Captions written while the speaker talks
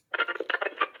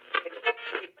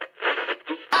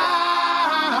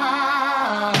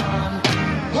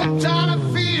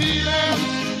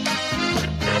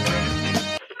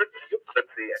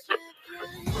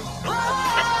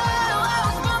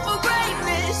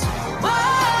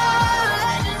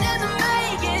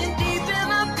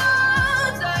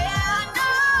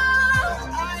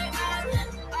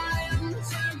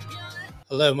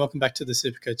Hello and welcome back to the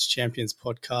Supercoach Champions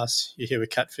podcast. You're here with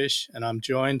Catfish and I'm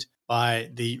joined by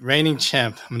the reigning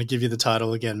champ. I'm going to give you the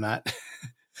title again, Matt.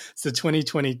 It's the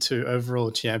 2022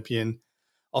 overall champion.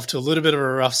 Off to a little bit of a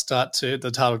rough start to the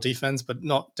title defense, but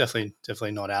not definitely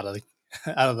not out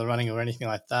of the running or anything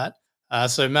like that.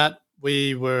 So Matt,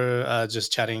 we were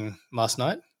just chatting last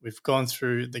night. We've gone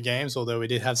through the games, although we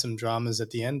did have some dramas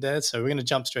at the end there. So we're going to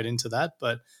jump straight into that.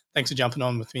 But thanks for jumping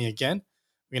on with me again.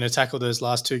 We're going to tackle those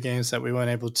last two games that we weren't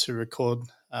able to record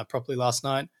properly last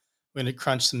night. We're going to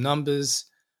crunch some numbers.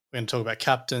 We're going to talk about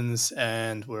captains,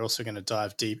 and we're also going to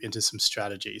dive deep into some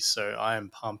strategies. So I am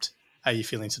pumped. How are you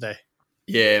feeling today?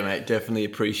 Yeah, mate, definitely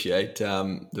appreciate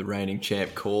the reigning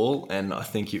champ call, and I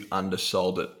think you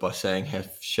undersold it by saying how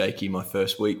shaky my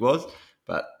first week was,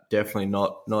 but definitely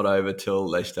not over till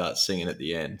they start singing at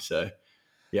the end. So,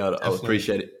 yeah, I'll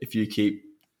appreciate it if you keep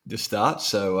the start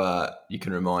so you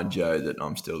can remind Joe that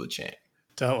I'm still the champ.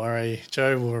 Don't worry,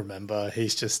 Joe will remember.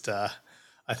 He's just, I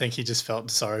think he just felt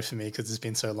sorry for me because it's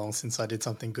been so long since I did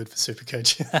something good for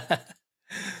Supercoach.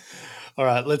 All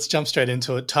right, let's jump straight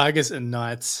into it. Tigers and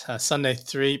Knights, Sunday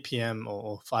 3 p.m.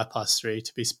 or 3:05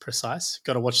 to be precise.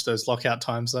 Got to watch those lockout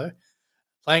times though.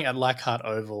 Playing at Leichhardt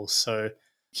Oval. So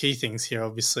key things here,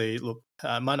 obviously, look,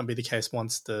 might not be the case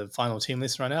once the final team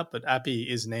list run out, but Appy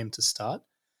is named to start.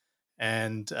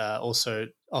 And also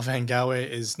Ovangawe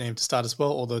is named to start as well,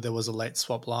 although there was a late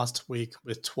swap last week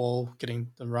with Twal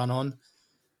getting the run on.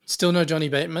 Still no Johnny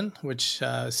Bateman, which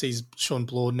sees Sean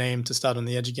Blore named to start on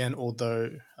the edge again,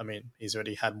 although, I mean, he's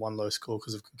already had one low score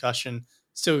because of concussion.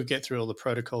 Still get through all the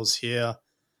protocols here.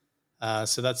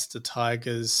 So that's the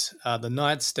Tigers. The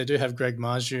Knights, they do have Greg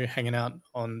Marju hanging out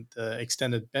on the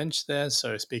extended bench there.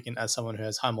 So speaking as someone who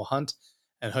has Heimel Hunt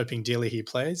and hoping dearly he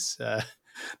plays,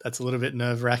 that's a little bit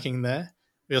nerve-wracking there.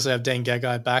 We also have Dane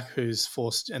Gagai back, who's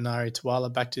forced Enari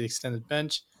Tuala back to the extended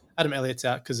bench. Adam Elliott's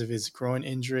out because of his groin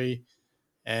injury.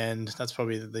 And that's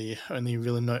probably the only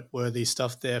really noteworthy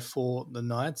stuff there for the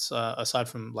Knights. Aside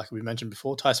from, like we mentioned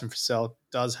before, Tyson Frizzell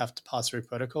does have to pass through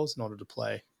protocols in order to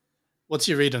play. What's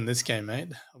your read on this game, mate?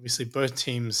 Obviously, both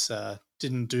teams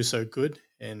didn't do so good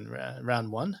in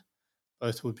round one.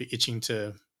 Both would be itching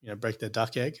to break their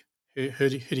duck egg. Who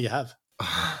do you have?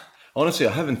 Honestly,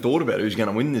 I haven't thought about who's going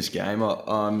to win this game.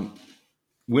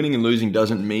 Winning and losing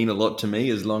doesn't mean a lot to me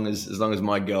as long as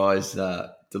my guys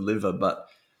deliver. But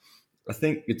I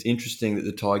think it's interesting that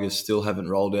the Tigers still haven't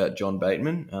rolled out John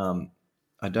Bateman.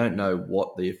 I don't know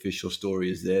what the official story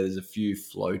is there. There's a few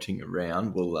floating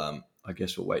around. I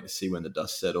guess we'll wait to see when the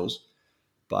dust settles.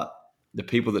 But the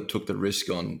people that took the risk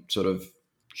on sort of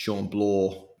Sean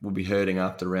Blore will be hurting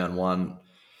after round one.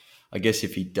 I guess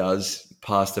if he does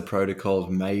pass the protocols,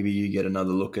 maybe you get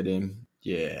another look at him.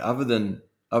 Yeah, other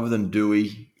than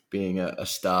Dewey being a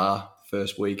star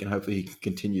first week, and hopefully he can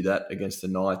continue that against the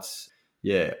Knights.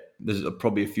 Yeah, there's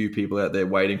probably a few people out there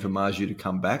waiting for Marju to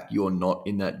come back. You're not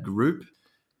in that group.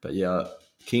 But yeah,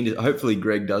 hopefully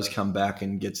Greg does come back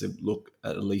and gets a look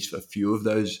at least a few of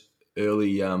those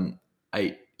early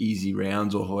 8 easy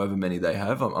rounds or however many they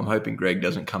have. I'm hoping Greg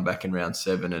doesn't come back in round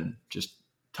 7 and just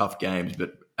tough games,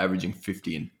 but averaging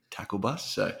 50 in tackle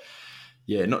bust. So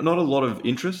yeah, not a lot of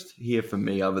interest here for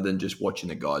me other than just watching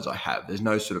the guys I have. There's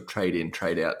no sort of trade in,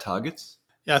 trade out targets.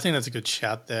 Yeah, I think that's a good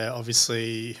shout there.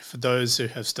 Obviously, for those who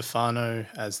have Stefano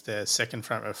as their second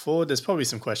front row forward, there's probably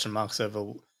some question marks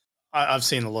over. I've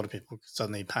seen a lot of people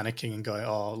suddenly panicking and going,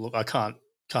 "Oh, look, I can't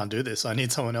do this. I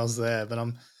need someone else there." But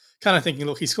I'm kind of thinking,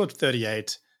 look, he scored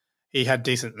 38. He had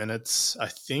decent minutes. I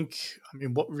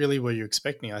mean, what really were you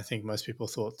expecting? I think most people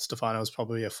thought Stefano was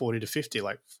probably a 40 to 50.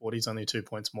 Like 40 is only 2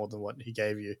 points more than what he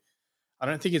gave you. I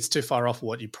don't think it's too far off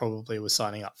what you probably were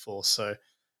signing up for. So,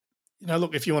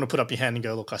 look, if you want to put up your hand and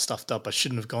go, look, I stuffed up, I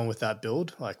shouldn't have gone with that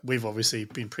build. Like we've obviously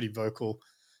been pretty vocal.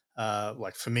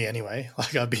 Like for me anyway,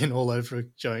 like I've been all over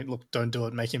it, going, look, don't do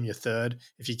it. Make him your third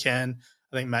if you can.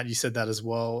 I think, Matt, you said that as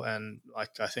well. And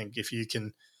like, I think if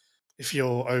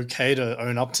you're okay to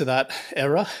own up to that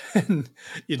error and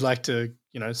you'd like to,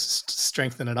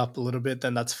 strengthen it up a little bit,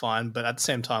 then that's fine. But at the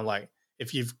same time, like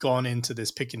if you've gone into this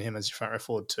picking him as your front row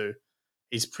forward too,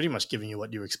 he's pretty much giving you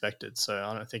what you expected. So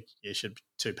I don't think you should be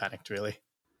too panicked, really.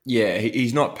 Yeah,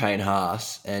 he's not Payne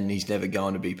Haas, and he's never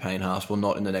going to be Payne Haas. Well,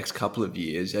 not in the next couple of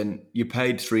years. And you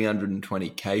paid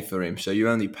 $320K for him, so you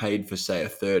only paid for, say, a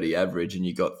 30 average, and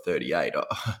you got 38.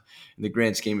 In the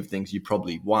grand scheme of things, you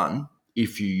probably won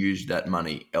if you used that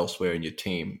money elsewhere in your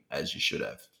team, as you should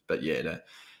have. But yeah,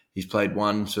 he's played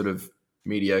one sort of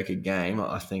mediocre game.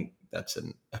 I think that's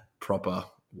a proper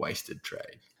wasted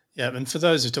trade. Yeah, and for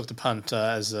those who took the punt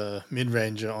as a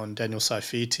mid-ranger on Daniel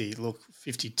Saifiti, look,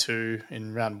 52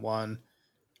 in round one.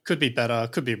 Could be better,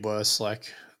 could be worse.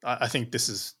 Like I think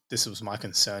this was my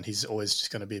concern. He's always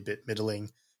just going to be a bit middling,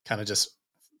 kind of just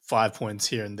 5 points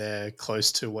here and there,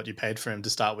 close to what you paid for him to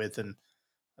start with, and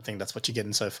I think that's what you're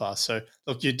getting so far. So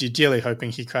look, you're dearly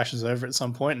hoping he crashes over at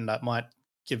some point, and that might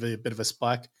give a bit of a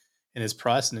spike in his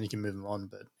price, and then you can move him on.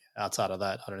 But outside of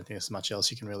that, I don't think there's much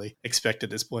else you can really expect at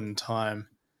this point in time.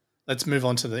 Let's move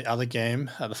on to the other game,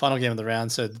 the final game of the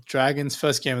round. So the Dragons,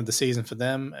 first game of the season for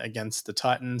them against the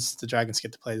Titans. The Dragons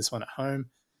get to play this one at home.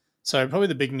 So probably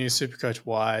the big news Supercoach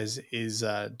wise is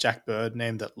Jack Bird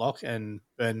named at lock and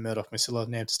Ben Murdoch-Masila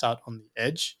named to start on the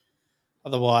edge.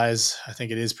 Otherwise, I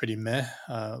think it is pretty meh.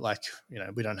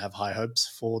 We don't have high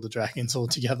hopes for the Dragons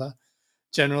altogether.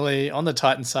 Generally, on the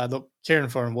Titans side, look, Kieran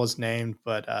Foran was named,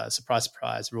 but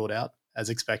surprise, ruled out as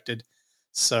expected.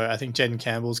 So I think Jaden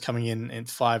Campbell's coming in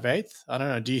 5'8". I don't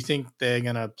know. Do you think they're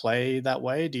going to play that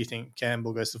way? Do you think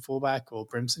Campbell goes to fullback or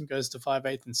Brimson goes to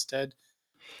 5'8" instead?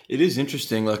 It is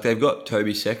interesting. Like they've got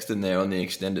Toby Sexton there on the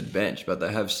extended bench, but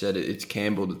they have said it's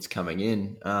Campbell that's coming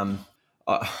in.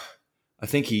 I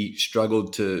think he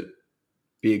struggled to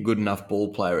be a good enough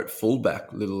ball player at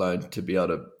fullback, let alone to be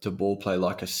able to ball play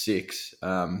like a six.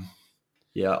 I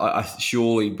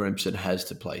surely Brimson has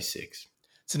to play six.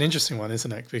 It's an interesting one,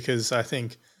 isn't it? Because I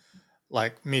think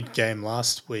like mid-game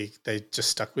last week, they just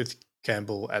stuck with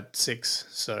Campbell at 6.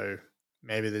 So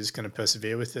maybe they're just going to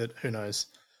persevere with it. Who knows?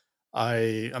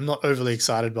 I'm not overly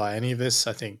excited by any of this.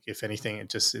 I think, if anything,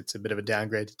 it's a bit of a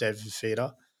downgrade to David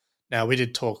Fifita. Now, we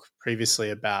did talk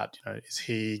previously about, is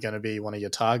he going to be one of your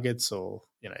targets, or,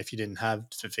 if you didn't have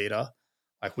Fifita,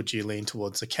 like, would you lean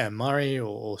towards a Cam Murray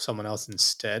or someone else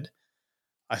instead?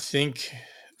 I think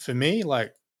for me,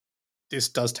 like, this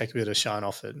does take a bit of shine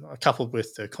off it, coupled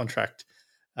with the contract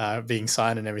being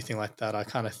signed and everything like that. I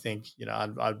kind of think,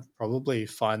 I'd probably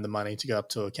find the money to go up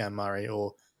to a Cam Murray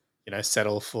or,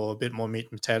 settle for a bit more meat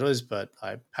and potatoes. But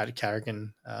Paddy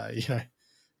Carrigan,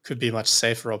 could be a much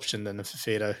safer option than a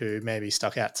Fifita who maybe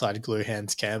stuck outside Glue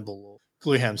Hands Campbell or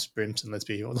Glue Hands Brimson. Let's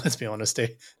be honest,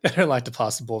 they don't like to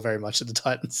pass the ball very much at the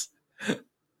Titans.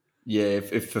 Yeah,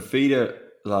 if Fifita,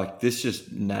 like, this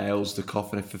just nails the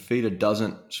coffin. If Fifita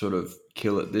doesn't sort of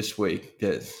kill it this week,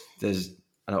 there's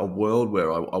a world where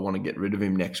I want to get rid of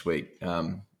him next week,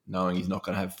 knowing he's not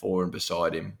going to have Foran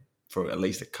beside him for at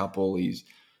least a couple. He's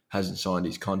hasn't signed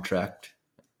his contract.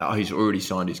 He's already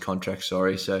signed his contract,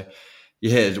 sorry. So,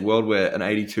 yeah, there's a world where an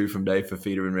 82 from Dave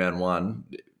Fifita in round one,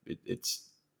 it's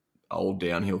all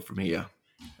downhill from here.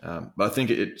 But I think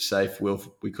it's safe.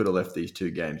 We could have left these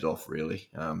two games off, really.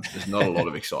 There's not a lot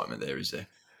of excitement there, is there?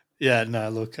 Yeah, no,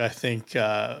 look, I think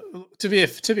to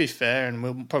be fair, and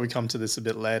we'll probably come to this a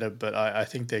bit later, but I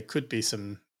think there could be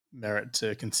some merit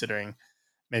to considering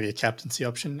maybe a captaincy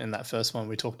option in that first one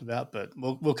we talked about, but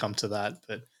we'll come to that.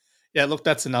 But yeah, look,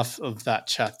 that's enough of that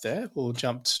chat there. We'll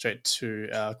jump straight to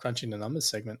our Crunching the Numbers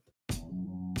segment.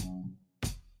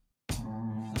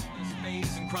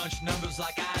 Crunch numbers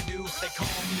like I do. They call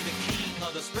me the king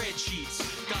of the spreadsheets.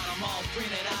 Got them all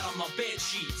printed out on my bed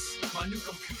sheets. My new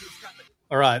computer's got the...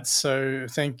 All right, so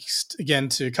thanks again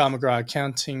to Kyle McGrath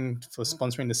Accounting for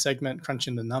sponsoring the segment,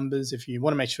 Crunching the Numbers. If you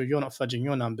want to make sure you're not fudging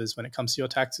your numbers when it comes to your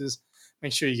taxes,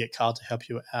 make sure you get Kyle to help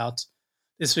you out.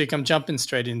 This week, I'm jumping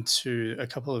straight into a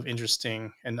couple of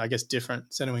interesting and I guess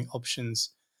different Zenwing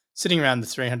options sitting around the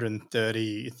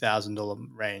 $330,000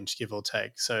 range, give or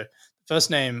take. So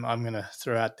first name I'm going to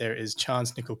throw out there is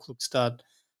Chance Nickel Klukstad,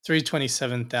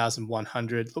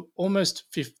 327,100. Look, almost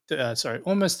 36%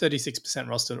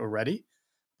 rostered already,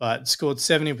 but scored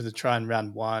 70 with a try in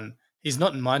round one. He's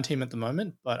not in my team at the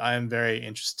moment, but I am very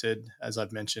interested, as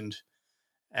I've mentioned.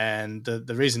 And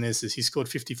the reason is he scored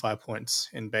 55 points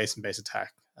in base and base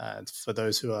attack. For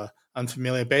those who are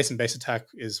unfamiliar, base and base attack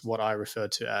is what I refer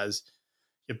to as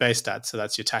your base stats. So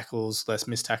that's your tackles, less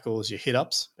missed tackles, your hit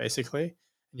ups, basically.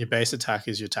 And your base attack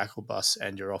is your tackle bus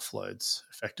and your offloads,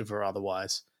 effective or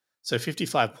otherwise. So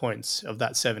 55 points of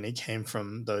that 70 came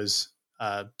from those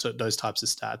types of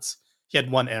stats. He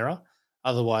had one error.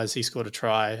 Otherwise, he scored a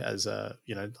try as I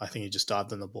think he just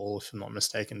dived on the ball, if I'm not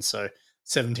mistaken. So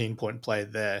 17-point play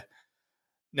there.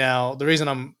 Now, the reason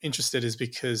I'm interested is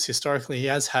because historically he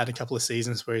has had a couple of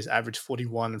seasons where he's averaged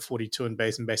 41 and 42 in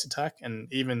base and base attack. And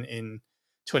even in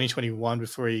 2021,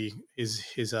 before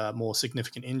his more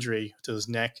significant injury to his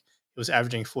neck, he was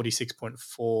averaging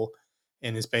 46.4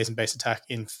 in his base and base attack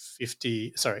in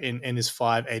his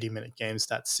 5 80-minute games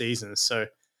that season. So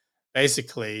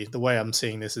basically, the way I'm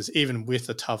seeing this is even with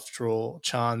a tough draw,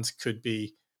 Chance could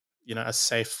be, a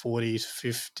safe 40 to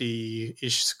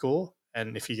 50-ish score.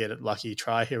 And if you get a lucky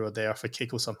try here or there off a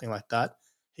kick or something like that,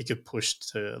 he could push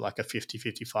to like a 50,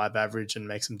 55 average and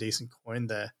make some decent coin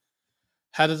there.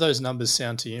 How do those numbers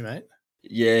sound to you, mate?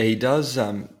 Yeah, he does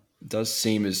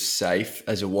seem as safe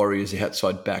as a Warriors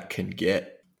outside back can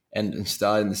get. And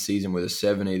starting the season with a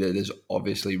 70, there's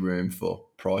obviously room for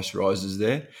price rises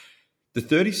there. The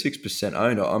 36%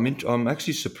 owned, I'm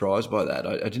actually surprised by that.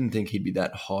 I didn't think he'd be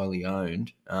that highly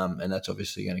owned, and that's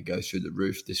obviously going to go through the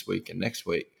roof this week and next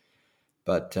week.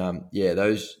 But yeah,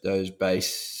 those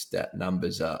base stat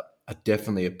numbers are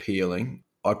definitely appealing.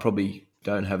 I probably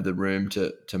don't have the room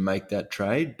to make that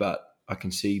trade, but I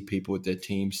can see people with their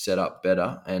teams set up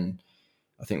better, and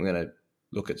I think we're going to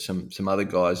look at some other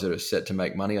guys that are set to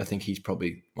make money. I think he's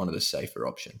probably one of the safer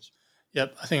options.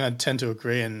 Yep, I think I tend to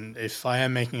agree. And if I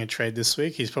am making a trade this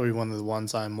week, he's probably one of the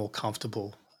ones I'm more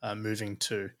comfortable moving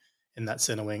to in that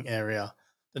center wing area.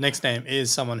 The next name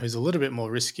is someone who's a little bit more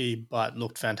risky, but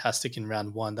looked fantastic in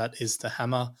round one. That is the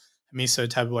Hammer, Miso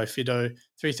Tabuai-Fidow,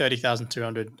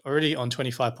 330,200, already on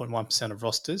 25.1% of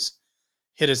rosters.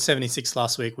 Hit a 76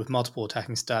 last week with multiple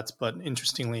attacking stats, but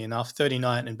interestingly enough,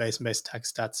 39 in base and base attack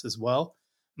stats as well.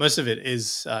 Most of it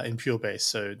is in pure base,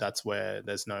 so that's where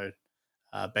there's no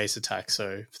base attack.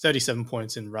 So 37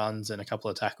 points in runs and a couple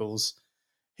of tackles.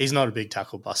 He's not a big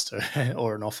tackle buster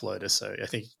or an offloader, so I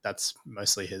think that's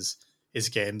mostly his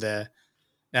game there.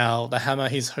 Now, the Hammer,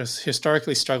 he's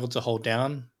historically struggled to hold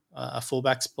down a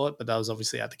fullback spot, but that was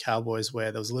obviously at the Cowboys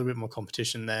where there was a little bit more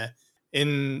competition there.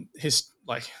 In his,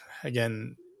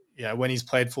 again, when he's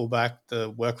played fullback, the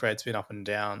work rate's been up and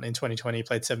down. In 2020, he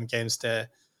played 7 games there,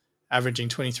 averaging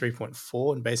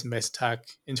 23.4 in base and base attack.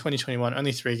 In 2021,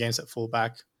 only 3 games at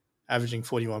fullback, averaging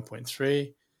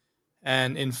 41.3.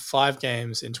 And in 5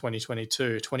 games in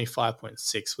 2022,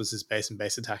 25.6 was his base and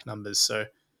base attack numbers. So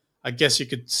I guess you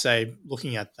could say,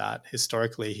 looking at that,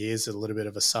 historically, he is a little bit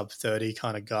of a sub 30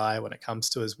 kind of guy when it comes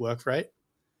to his work rate,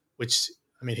 which,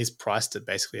 I mean, he's priced at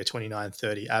basically a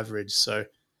 29-30 average. So,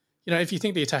 if you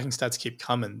think the attacking stats keep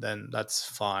coming, then that's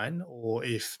fine. Or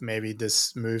if maybe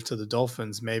this move to the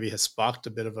Dolphins maybe has sparked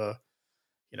a bit of a,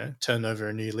 turn over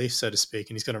a new leaf, so to speak,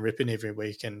 and he's going to rip in every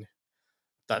week. And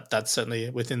that's certainly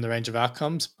within the range of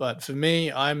outcomes. But for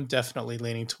me, I'm definitely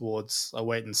leaning towards a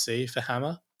wait and see for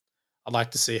Hammer. I'd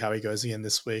like to see how he goes again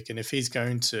this week. And if he's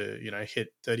going to,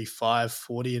 hit 35,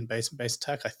 40 in base and base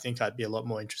attack, I think I'd be a lot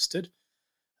more interested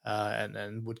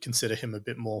and would consider him a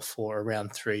bit more for a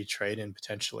round 3 trade-in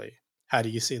potentially. How do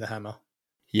you see the Hammer?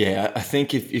 Yeah, I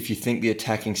think if you think the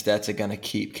attacking stats are going to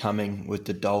keep coming with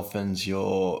the Dolphins,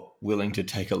 you're willing to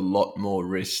take a lot more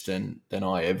risk than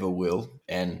I ever will.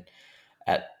 And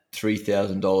at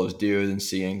 $3,000 dearer than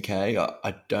CNK,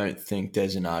 I don't think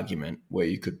there's an argument where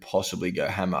you could possibly go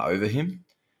Hammer over him.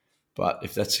 But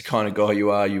if that's the kind of guy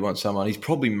you are, you want someone, he's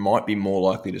probably might be more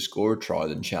likely to score a try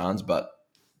than Chance, but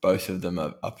both of them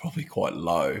are probably quite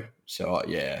low. So,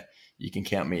 yeah, you can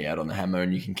count me out on the Hammer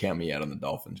and you can count me out on the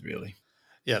Dolphins, really.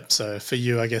 Yep. So for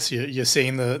you, I guess you're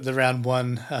seeing the round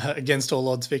 1 against all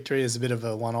odds victory as a bit of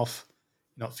a one-off.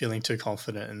 Not feeling too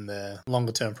confident in the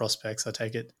longer-term prospects, I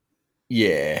take it.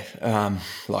 Yeah.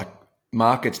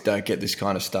 Markets don't get this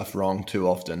kind of stuff wrong too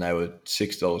often. They were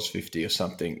 $6.50 or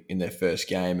something in their first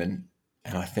game. And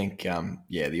I think,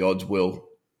 the odds will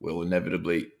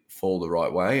inevitably fall the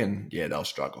right way. And, yeah, they'll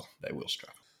struggle. They will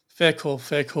struggle. Fair call,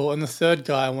 fair call. And the third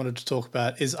guy I wanted to talk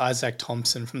about is Isaac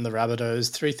Thompson from the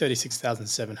Rabbitohs,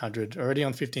 336,700, already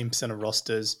on 15% of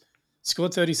rosters.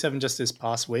 Scored 37 just this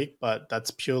past week, but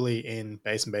that's purely in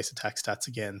base and base attack stats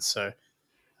again. So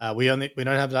we don't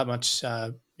have that much,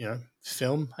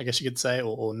 film, I guess you could say,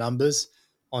 or numbers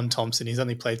on Thompson. He's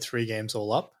only played 3 games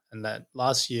all up, and that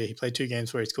last year he played 2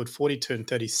 games where he scored 42 and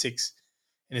 36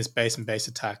 in his base and base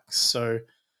attacks. So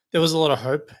there was a lot of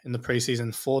hope in the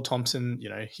preseason for Thompson,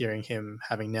 hearing him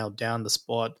having nailed down the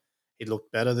spot. He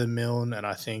looked better than Milne. And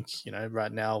I think,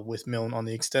 right now with Milne on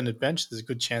the extended bench, there's a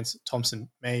good chance that Thompson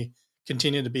may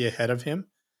continue to be ahead of him.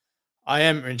 I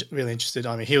am really interested.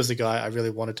 I mean, he was the guy I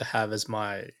really wanted to have as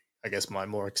my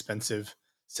more expensive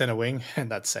center wing,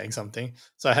 and that's saying something.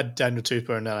 So I had Daniel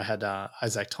Tupou and then I had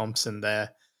Isaac Thompson there.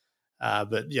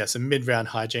 But yeah, some mid-round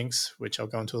hijinks, which I'll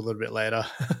go into a little bit later.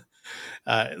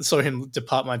 Saw him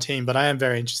depart my team, but I am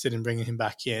very interested in bringing him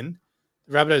back in.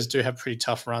 The Rabbitohs do have pretty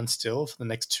tough runs still for the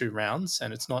next 2 rounds,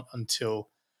 and it's not until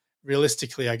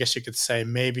realistically, I guess you could say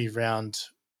maybe round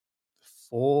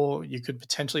 4, you could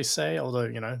potentially say, although,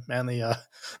 Manly,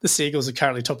 the Seagulls are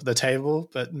currently top of the table,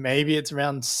 but maybe it's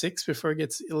round 6 before it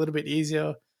gets a little bit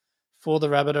easier for the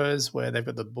Rabbitohs, where they've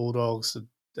got the Bulldogs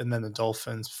and then the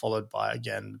Dolphins, followed by,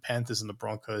 again, the Panthers and the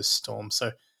Broncos, Storm.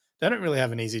 So they don't really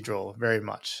have an easy draw very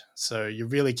much. So you're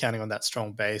really counting on that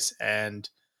strong base and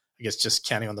I guess just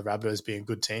counting on the Rabbitohs being a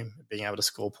good team, being able to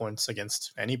score points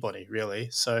against anybody, really.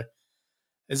 So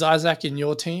Is Isaac in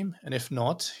your team? And if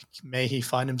not, may he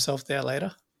find himself there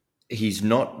later? He's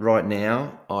not right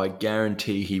now. I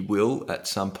guarantee he will at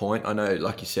some point. I know,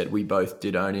 like you said, we both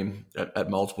did own him at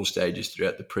multiple stages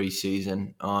throughout the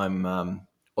preseason. I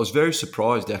was very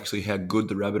surprised actually how good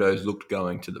the Rabbitohs looked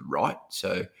going to the right.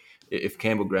 So if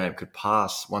Campbell Graham could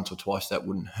pass once or twice, that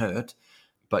wouldn't hurt.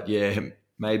 But yeah,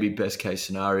 maybe best case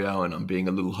scenario, and I'm being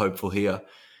a little hopeful here,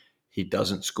 he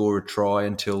doesn't score a try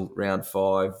until round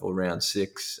 5 or round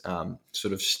 6,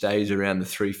 sort of stays around the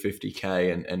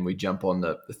 350K and we jump on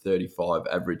the 35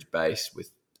 average base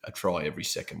with a try every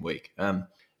second week. I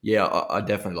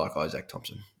definitely like Isaac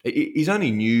Thompson. He's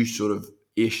only new sort of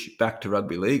ish back to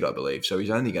rugby league, I believe, so he's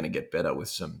only going to get better with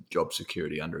some job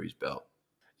security under his belt.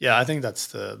 Yeah, I think that's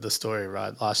the story,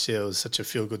 right? Last year was such a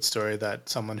feel-good story that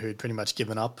someone who'd pretty much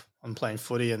given up on playing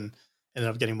footy and ended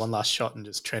up getting one last shot and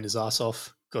just trained his ass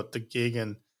off, got the gig,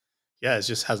 and yeah, it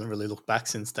just hasn't really looked back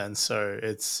since then. So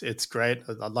it's great.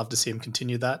 I'd love to see him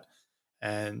continue that.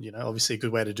 And, obviously a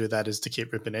good way to do that is to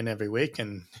keep ripping in every week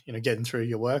and, getting through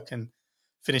your work and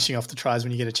finishing off the tries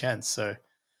when you get a chance. So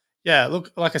yeah,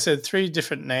 look, like I said, 3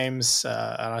 different names,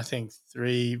 and I think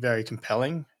 3 very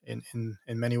compelling in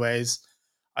many ways.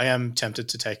 I am tempted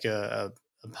to take a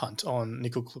punt on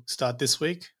Nickel Klukstad this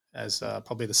week as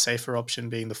probably the safer option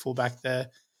being the fullback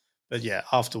there. But yeah,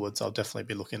 afterwards, I'll definitely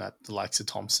be looking at the likes of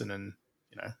Thompson and,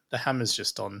 the Hammer's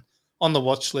just on the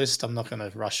watch list. I'm not going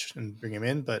to rush and bring him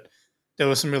in, but there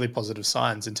were some really positive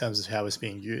signs in terms of how it's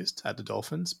being used at the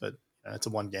Dolphins, but it's a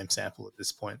 1-game sample at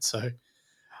this point. So I'll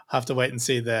have to wait and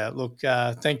see there. Look,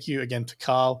 thank you again to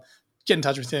Carl. Get in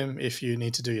touch with him if you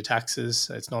need to do your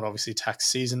taxes. It's not obviously tax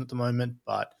season at the moment,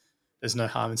 but there's no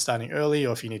harm in starting early,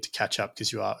 or if you need to catch up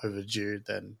because you are overdue,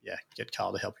 then yeah, get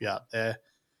Carl to help you out there.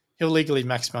 He'll legally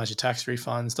maximize your tax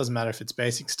refunds. Doesn't matter if it's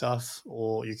basic stuff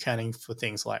or you're accounting for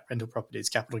things like rental properties,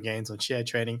 capital gains on share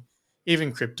trading,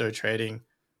 even crypto trading.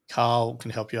 Carl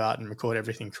can help you out and record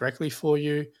everything correctly for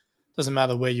you. Doesn't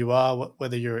matter where you are,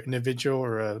 whether you're an individual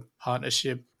or a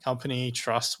partnership, company,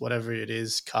 trust, whatever it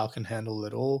is, Carl can handle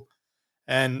it all.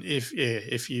 And if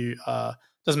you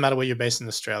doesn't matter where you're based in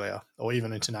Australia or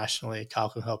even internationally, Carl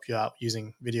can help you out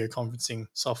using video conferencing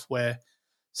software.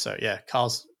 So yeah,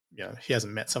 Carl's, he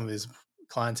hasn't met some of his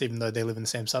clients even though they live in the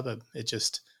same suburb.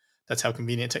 That's how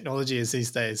convenient technology is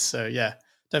these days. So yeah,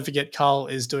 don't forget Carl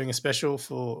is doing a special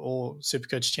for all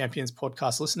Supercoach Champions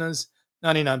podcast listeners,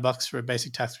 $99 for a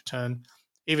basic tax return.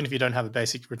 Even if you don't have a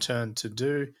basic return to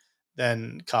do,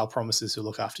 then Carl promises to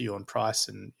look after you on price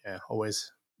and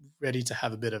always ready to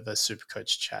have a bit of a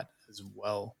Supercoach chat as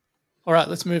well. All right,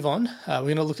 let's move on. We're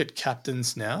going to look at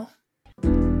captains now.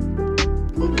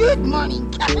 Good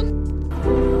morning, Captain.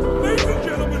 Ladies and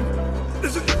gentlemen,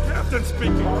 this is the captain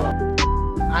speaking.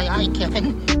 Aye,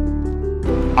 Captain.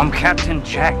 I'm Captain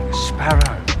Jack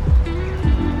Sparrow.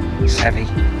 Savvy.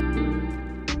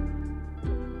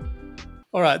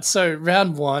 All right, so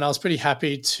round 1, I was pretty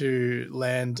happy to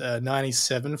land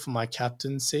 97 for my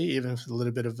captaincy, even with a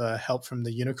little bit of help from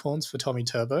the Unicorns for Tommy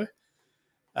Turbo.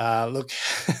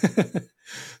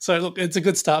 So it's a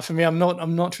good start for me. I'm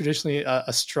not traditionally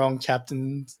a strong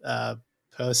captain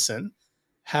person.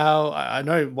 I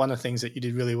know one of the things that you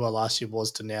did really well last year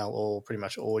was to nail pretty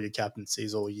much all your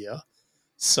captaincies all year.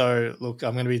 So look,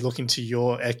 I'm going to be looking to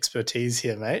your expertise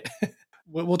here, mate.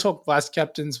 We'll talk vice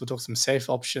captains. We'll talk some safe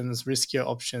options, riskier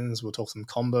options. We'll talk some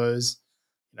combos,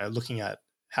 looking at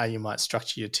how you might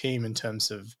structure your team in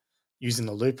terms of using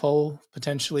the loophole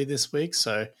potentially this week.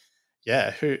 So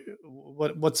yeah,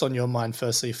 what's on your mind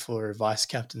firstly for vice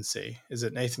captaincy? Is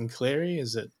it Nathan Cleary?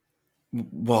 Is it?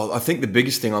 Well, I think the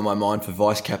biggest thing on my mind for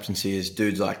vice captaincy is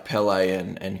dudes like Pele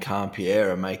and Cam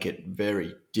Pierre make it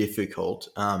very difficult.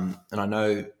 And I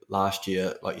know last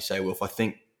year, like you say, Wilf, I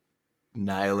think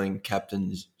nailing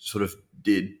captains sort of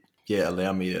did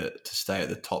allow me to stay at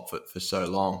the top for so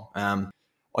long.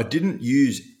 I didn't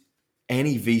use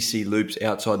any VC loops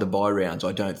outside the bye rounds,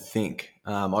 I don't think.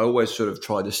 I always sort of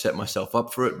tried to set myself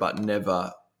up for it, but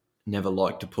never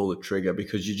liked to pull the trigger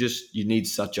because you need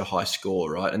such a high score,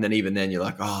 right? And then even then you're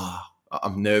like,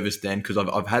 I'm nervous then because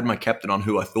I've had my captain on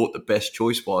who I thought the best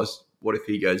choice was. What if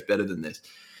he goes better than this?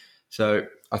 So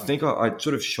I think I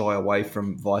sort of shy away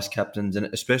from vice captains, and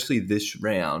especially this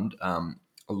round, a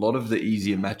lot of the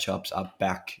easier matchups are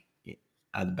back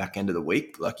at the back end of the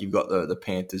week. Like you've got the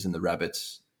Panthers and the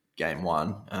Rabbits game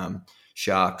 1,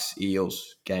 Sharks,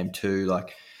 Eels game 2.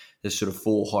 Like there's sort of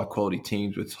 4 high quality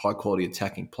teams with high quality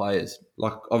attacking players.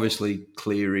 Like obviously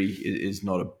Cleary is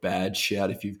not a bad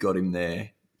shout if you've got him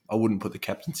there. I wouldn't put the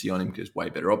captaincy on him because way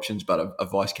better options, but a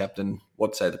vice captain,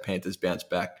 what say the Panthers bounce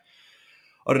back?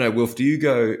 I don't know, Wilf, do you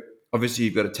go, obviously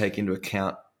you've got to take into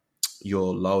account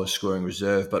your lowest scoring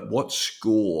reserve, but what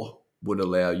score would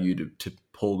allow you to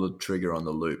pull the trigger on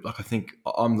the loop? Like, I think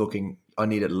I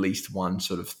need at least one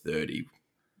sort of 30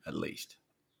 at least.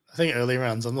 I think early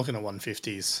rounds, I'm looking at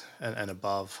 150s and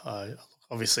above.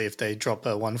 Obviously, if they drop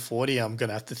a 140, I'm going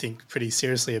to have to think pretty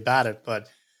seriously about it. But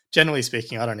generally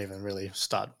speaking, I don't even really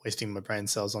start wasting my brain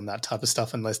cells on that type of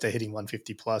stuff unless they're hitting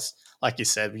 150 plus. Like you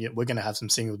said, we're going to have some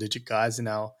single digit guys in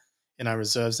our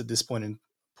reserves at this point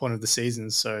of the season.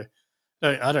 So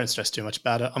I don't stress too much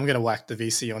about it. I'm going to whack the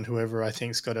VC on whoever I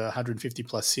think's got a 150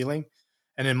 plus ceiling.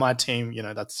 And in my team,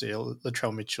 that's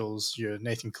Latrell Mitchell's, your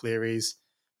Nathan Cleary's,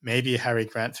 maybe Harry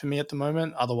Grant for me at the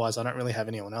moment. Otherwise, I don't really have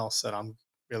anyone else that I'm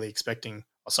really expecting.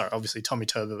 Obviously Tommy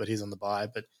Turbo, but he's on the bye.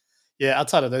 But yeah,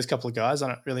 outside of those couple of guys, I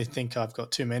don't really think I've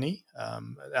got too many.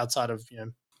 Outside of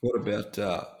What about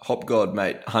Hop God,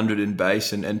 mate? 100 in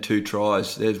base and 2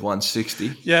 tries. There's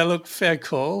 160. Yeah, look, fair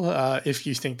call. If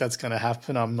you think that's going to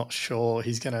happen, I'm not sure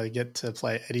he's going to get to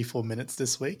play 84 minutes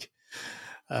this week.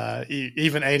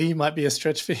 Even 80 might be a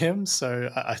stretch for him. So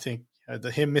I think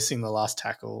him missing the last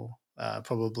tackle,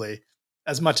 probably,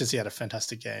 as much as he had a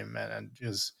fantastic game and it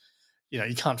was,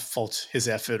 you can't fault his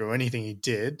effort or anything he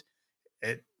did.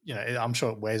 I'm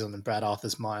sure it weighs on Brad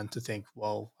Arthur's mind to think,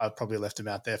 well, I probably left him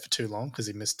out there for too long because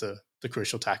he missed the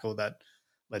crucial tackle that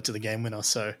led to the game winner.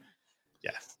 So,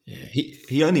 yeah.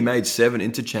 He only made 7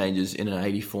 interchanges in an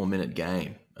 84-minute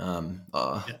game.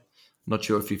 Not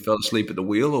sure if he fell asleep at the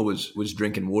wheel or was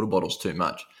drinking water bottles too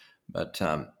much. But,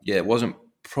 it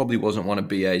probably wasn't one of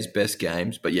BA's best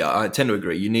games. But, yeah, I tend to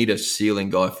agree. You need a ceiling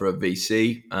guy for a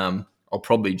VC. I'll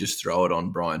probably just throw it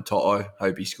on Brian Toto.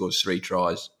 Hope he scores 3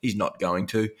 tries. He's not going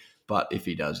to, but if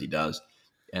he does, he does.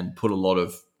 And put a lot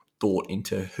of thought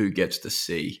into who gets the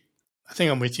C. I think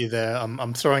I'm with you there.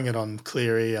 I'm throwing it on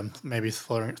Cleary. I'm maybe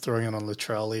throwing it on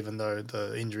Latrell, even though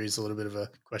the injury is a little bit of a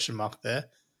question mark there.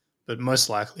 But most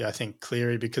likely, I think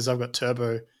Cleary, because I've got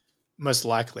Turbo, most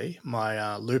likely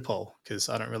my loophole, because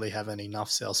I don't really have any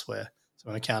nuffs elsewhere. So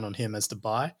I'm going to count on him as the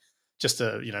buy. Just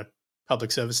a,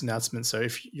 public service announcement. So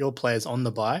if your player's on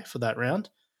the bye for that round,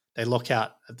 they lock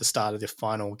out at the start of the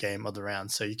final game of the round.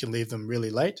 So you can leave them really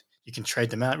late. You can trade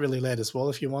them out really late as well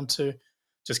if you want to.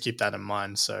 Just keep that in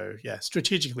mind. So yeah,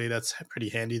 strategically, that's pretty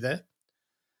handy there.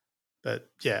 But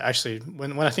yeah, actually,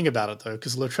 when I think about it though,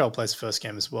 because Latrell plays the first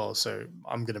game as well, so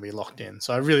I'm going to be locked in.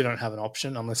 So I really don't have an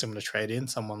option unless I'm going to trade in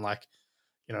someone like,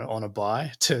 on a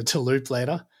bye to loop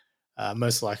later.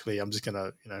 Most likely, I'm just going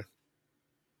to,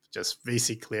 just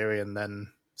VC Cleary and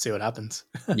then see what happens.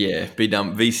 Yeah, be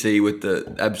done. VC with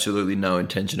the absolutely no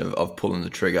intention of pulling the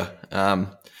trigger. I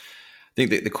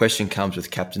think that the question comes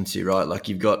with captaincy, right? Like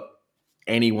you've got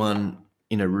anyone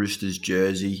in a Roosters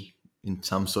jersey in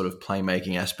some sort of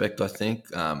playmaking aspect, I think.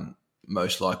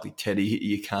 Most likely Teddy.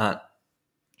 You can't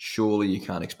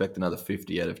expect another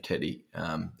 50 out of Teddy.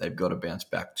 They've got to bounce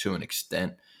back to an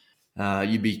extent.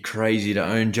 You'd be crazy to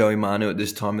own Joey Manu at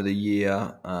this time of the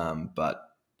year, but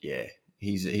yeah,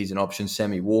 he's an option.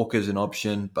 Sammy Walker's an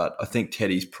option, but I think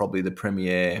Teddy's probably the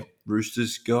premier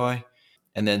Roosters guy.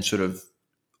 And then sort of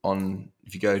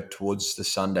if you go towards the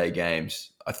Sunday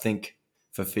games, I think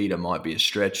Fafita might be a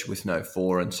stretch with no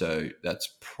 4, and so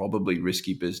that's probably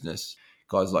risky business.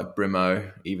 Guys like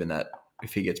Brimo, even that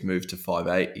if he gets moved to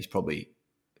 5'8", he's probably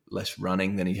less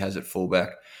running than he has at fullback.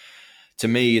 To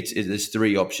me, there's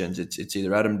 3 options. It's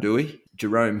either Adam Doueihi,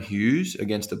 Jerome Hughes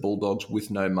against the Bulldogs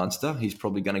with no Munster. He's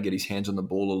probably going to get his hands on the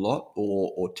ball a lot,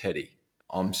 or Teddy.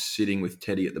 I'm sitting with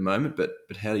Teddy at the moment, but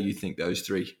how do you think those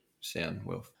 3 sound,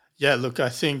 Wilf? Yeah, look, I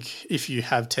think if you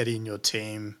have Teddy in your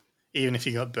team, even if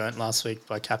you got burnt last week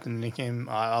by captaining him,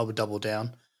 I would double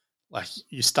down. Like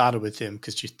you started with him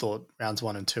because you thought rounds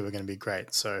 1 and 2 were going to be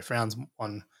great. So if round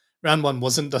one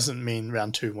wasn't, doesn't mean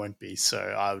round 2 won't be.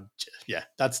 So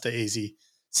that's the easy,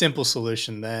 simple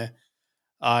solution there.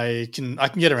 I can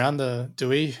get around the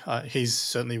Doueihi. He's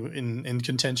certainly in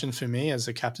contention for me as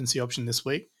a captaincy option this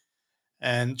week.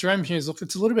 And Jerome Hughes, look,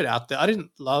 it's a little bit out there. I didn't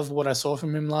love what I saw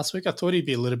from him last week. I thought he'd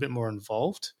be a little bit more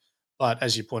involved. But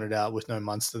as you pointed out, with no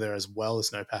Munster there as well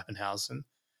as no Pappenhausen,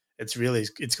 it's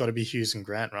got to be Hughes and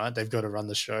Grant, right? They've got to run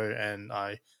the show. And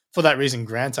for that reason,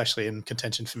 Grant's actually in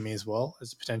contention for me as well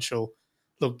as a potential.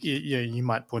 Look, you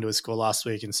might point to a score last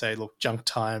week and say, look, junk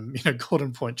time,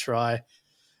 Golden Point try.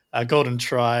 Golden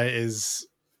try is,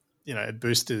 it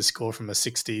boosted his score from a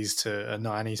 60s to a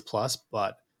 90s plus.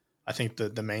 But I think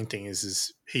the main thing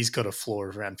is he's got a floor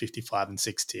of around 55 and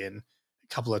 60 and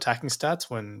a couple of attacking stats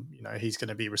when, he's going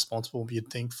to be responsible, you'd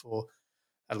think, for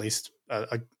at least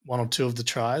 1 or 2 of the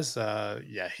tries.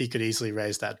 He could easily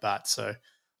raise that bat. So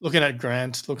looking at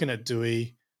Grant, looking at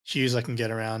Doueihi, Hughes I can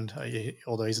get around,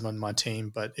 although he's not on my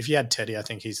team. But if you had Teddy, I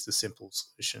think he's the simple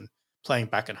solution. Playing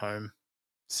back at home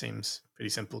seems pretty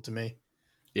simple to me.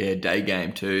 Yeah, day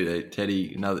game too.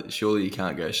 Teddy, surely you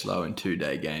can't go slow in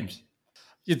 2-day games.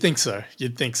 You'd think so.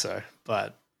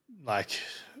 But the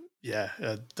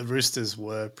Roosters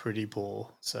were pretty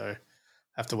poor, so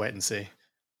have to wait and see.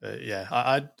 But yeah,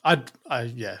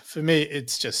 for me,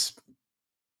 it's just,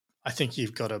 I think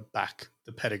you've got to back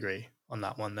the pedigree on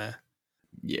that one there.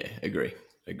 Yeah, agree.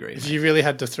 If you really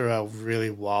had to throw a really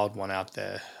wild one out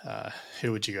there,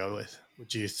 who would you go with?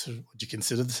 Would you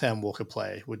consider the Sam Walker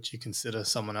play? Would you consider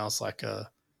someone else like a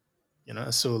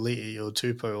Suoli'i or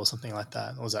Tupou or something like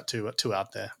that? Or was that too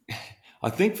out there? I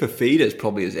think Fifita's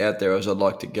probably as out there as I'd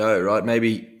like to go, right?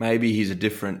 Maybe he's a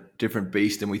different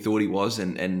beast than we thought he was,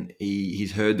 and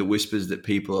he's heard the whispers that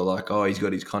people are like, oh, he's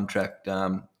got his contract,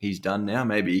 he's done now.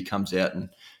 Maybe he comes out and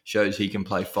shows he can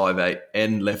play 5'8"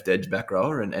 and left edge back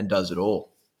rower and does it all.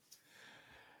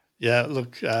 Yeah,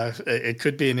 look, it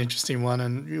could be an interesting one,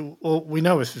 and we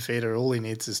know with Fifita, all he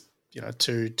needs is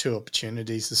two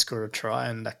opportunities to score a try,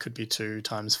 and that could be 2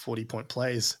 times 40-point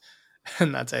plays.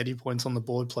 And that's 80 points on the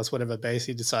board plus whatever base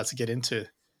he decides to get into.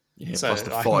 Yeah, so plus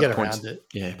the I 5 can get points. Around it.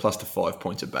 Yeah, plus the 5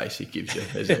 points of base he gives you.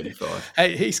 There's 85.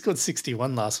 Hey, he scored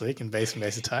 61 last week in base and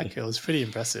base attack. It was pretty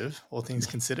impressive, all things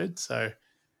considered. So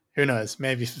who knows?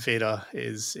 Maybe Fifita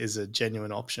is a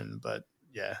genuine option. But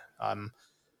yeah, I'm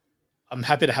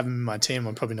happy to have him in my team.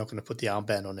 I'm probably not going to put the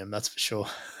armband on him. That's for sure.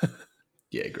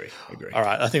 Yeah, agree. All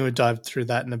right, I think we've dived through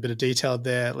that in a bit of detail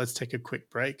there. Let's take a quick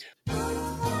break.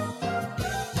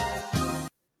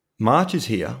 March is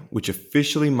here, which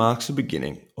officially marks the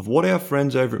beginning of what our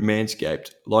friends over at Manscaped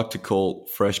like to call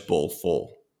fresh ball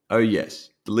fall. Oh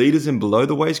yes, the leaders in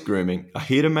below-the-waist grooming are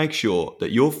here to make sure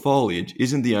that your foliage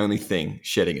isn't the only thing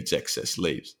shedding its excess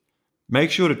leaves. Make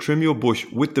sure to trim your bush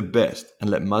with the best and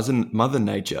let Mother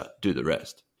Nature do the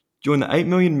rest. Join the 8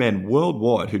 million men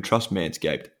worldwide who trust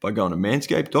Manscaped by going to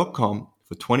manscaped.com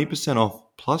for 20% off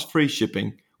plus free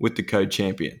shipping with the code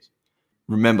CHAMPIONS.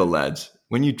 Remember, lads,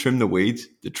 when you trim the weeds,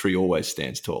 the tree always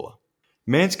stands taller.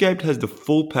 Manscaped has the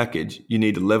full package you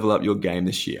need to level up your game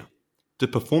this year. The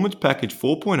Performance Package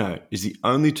 4.0 is the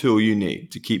only tool you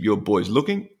need to keep your boys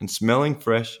looking and smelling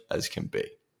fresh as can be.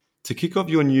 To kick off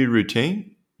your new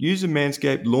routine, use the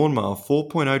Manscaped Lawnmower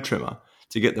 4.0 trimmer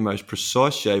to get the most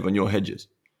precise shave on your hedges.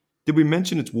 Did we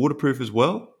mention it's waterproof as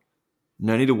well?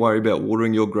 No need to worry about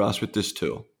watering your grass with this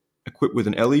tool. Equipped with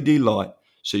an LED light,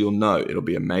 so you'll know it'll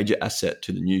be a major asset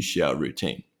to the new shower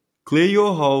routine. Clear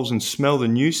your holes and smell the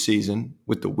new season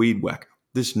with the Weed Whacker.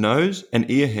 This nose and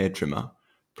ear hair trimmer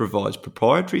provides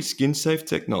proprietary skin-safe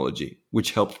technology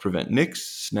which helps prevent nicks,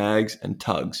 snags and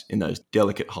tugs in those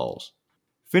delicate holes.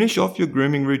 Finish off your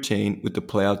grooming routine with the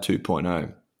Plow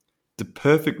 2.0, the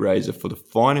perfect razor for the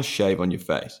finest shave on your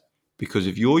face. Because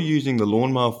if you're using the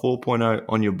Lawnmower 4.0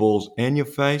 on your balls and your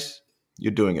face,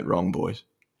 you're doing it wrong, boys.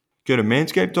 Go to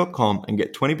manscaped.com and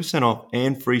get 20% off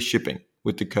and free shipping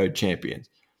with the code CHAMPIONS.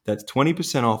 That's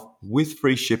 20% off with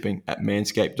free shipping at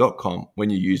manscaped.com when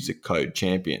you use the code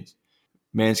CHAMPIONS.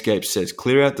 Manscaped says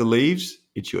clear out the leaves,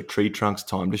 it's your tree trunk's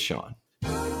time to shine.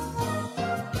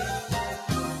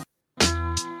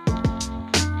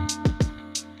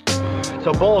 It's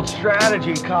a bold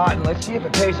strategy, Cotton. Let's see if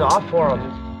it pays off for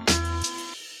him.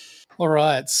 All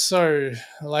right. So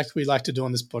like we like to do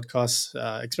on this podcast,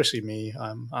 especially me,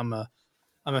 I'm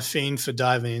a fiend for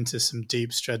diving into some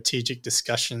deep strategic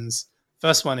discussions.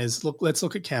 First one is, let's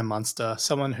look at Cam Munster,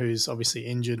 someone who's obviously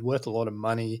injured, worth a lot of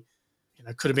money.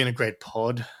 Could have been a great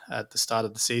pod at the start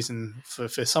of the season for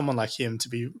someone like him to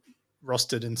be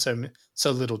rostered in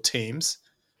so little teams.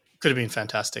 Could have been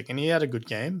fantastic. And he had a good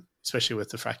game, especially with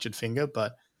the fractured finger.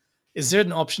 But is there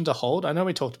an option to hold? I know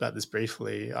we talked about this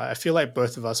briefly. I feel like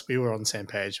both of us, we were on the same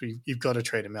page. You've got to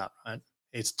trade him out, right?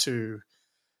 It's too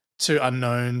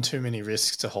unknown, too many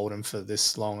risks to hold him for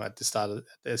this long at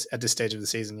this stage of the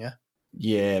season, yeah?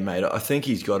 Yeah, mate. I think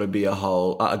he's got to be a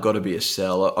hold. Got to be a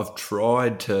sell. I've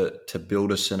tried to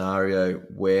build a scenario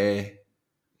where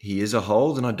he is a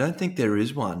hold, and I don't think there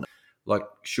is one. Like,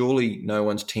 surely no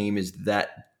one's team is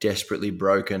that desperately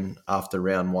broken after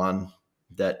round one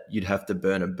that you'd have to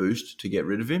burn a boost to get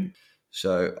rid of him.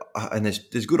 So, and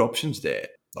there's good options there.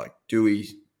 Like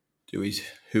Dewey's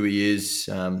who he is.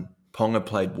 Ponga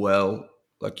played well.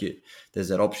 There's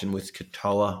that option with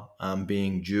Katoa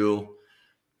being dual.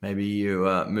 Maybe you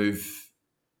move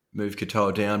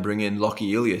Katoa down, bring in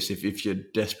Lockie Ilias if you're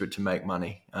desperate to make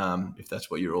money, if that's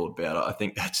what you're all about. I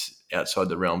think that's outside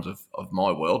the realms of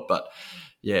my world. But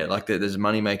yeah, there's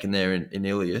money making there in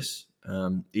Ilias,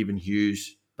 even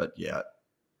Hughes. But yeah,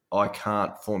 I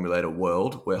can't formulate a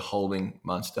world where holding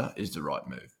Munster is the right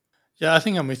move. Yeah, I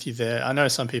think I'm with you there. I know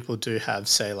some people do have,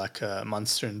 say, like a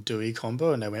Munster and Dewey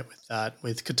combo, and they went with that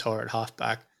with Katoa at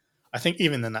halfback. I think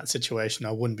even in that situation,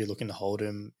 I wouldn't be looking to hold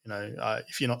him.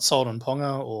 If you're not sold on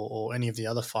Ponga or any of the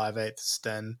other 5/8s,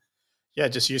 then yeah,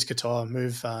 just use Katoa,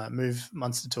 move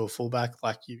Munster to a fullback,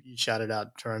 like you shouted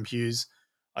out Jerome Hughes.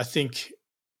 I think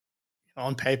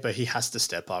on paper he has to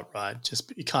step up, right?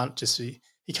 He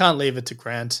can't leave it to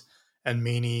Grant and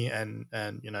Meany and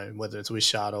whether it's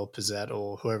Wishart or Pizzette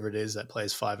or whoever it is that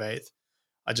plays 5/8.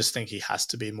 I just think he has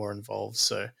to be more involved.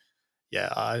 So yeah,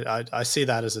 I see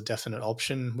that as a definite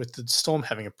option with the Storm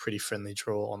having a pretty friendly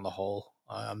draw on the whole.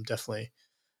 I definitely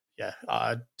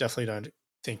don't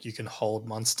think you can hold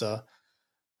Munster.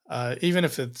 Even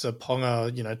if it's a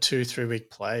Ponga, 2-3 week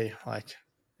play, like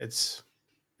it's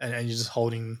and you're just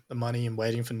holding the money and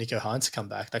waiting for Nico Hines to come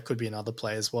back. That could be another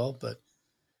play as well. But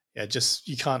yeah, just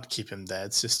you can't keep him there.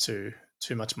 It's just too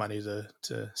much money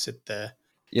to sit there.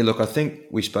 Yeah, look, I think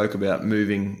we spoke about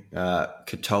moving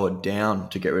Katoa down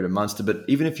to get rid of Munster, but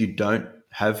even if you don't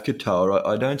have Katoa,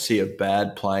 I don't see a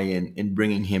bad play in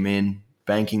bringing him in,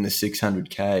 banking the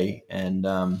 600K, and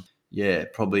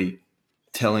probably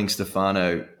telling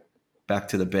Stefano back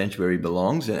to the bench where he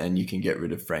belongs, and you can get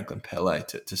rid of Franklin Pele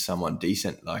to someone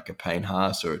decent like a Payne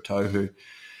Haas or a Tohu.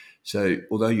 So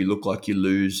although you look like you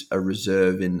lose a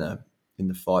reserve in the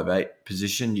 5/8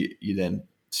 position, you then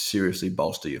seriously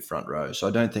bolster your front row. So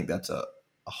I don't think that's a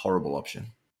horrible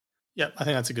option. Yeah, I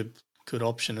think that's a good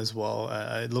option as well.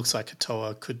 It looks like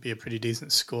Katoa could be a pretty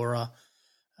decent scorer.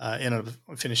 Ended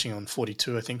up finishing on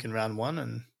 42, I think, in round one.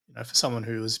 And for someone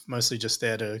who was mostly just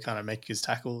there to kind of make his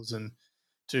tackles and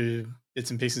do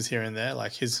bits and pieces here and there,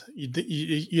 like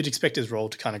you'd expect his role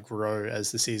to kind of grow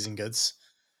as the season gets,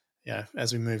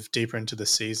 as we move deeper into the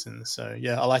season. So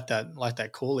yeah, I like that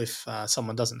call if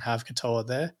someone doesn't have Katoa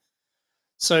there.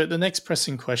 So the next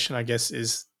pressing question, I guess,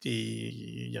 is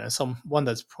the one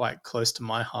that's quite close to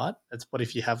my heart. It's what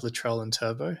if you have Latrell and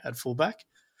Turbo at fullback,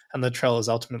 and Latrell is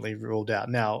ultimately ruled out.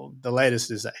 Now the latest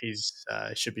is that he's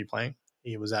should be playing.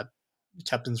 He was at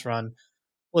captain's run,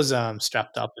 was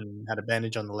strapped up and had a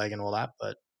bandage on the leg and all that,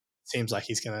 but it seems like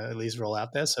he's going to at least roll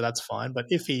out there, so that's fine. But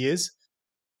if he is,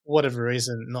 for whatever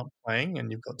reason, not playing,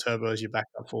 and you've got Turbo as your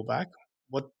backup fullback,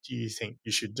 what do you think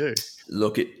you should do?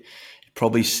 Look, it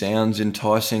probably sounds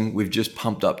enticing. We've just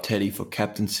pumped up Teddy for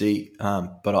captaincy,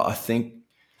 but I think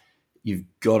you've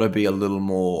got to be have a little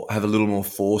more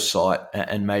foresight,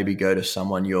 and maybe go to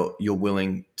someone you're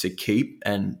willing to keep,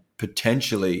 and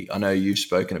potentially, I know you've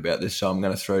spoken about this, so I'm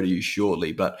going to throw to you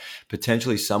shortly, but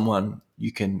potentially someone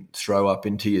you can throw up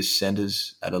into your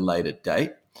centres at a later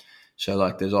date. So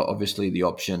like there's obviously the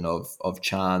option of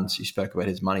Chance. You spoke about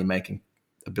his money-making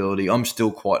ability. I'm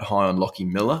still quite high on Lockie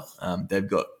Miller. They've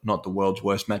got not the world's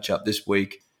worst matchup this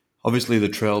week. Obviously,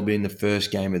 Latrell being the first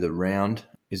game of the round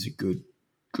is a good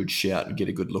shout and get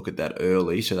a good look at that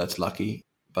early, so that's lucky.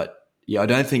 But yeah, I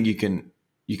don't think you can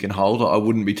hold. I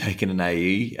wouldn't be taking an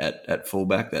AE at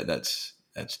fullback. That's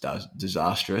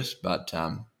disastrous. But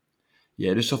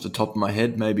just off the top of my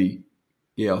head, maybe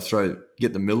I'll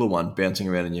get the Miller one bouncing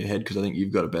around in your head, because I think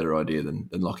you've got a better idea than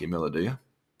Lockie Miller, do you?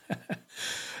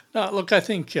 No, look, I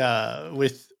think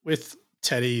with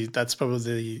Teddy, that's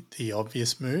probably the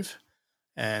obvious move,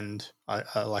 and I'm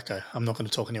not going to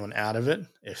talk anyone out of it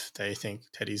if they think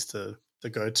Teddy's the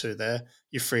go-to there.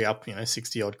 You free up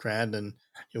 60 odd grand and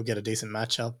you'll get a decent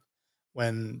matchup.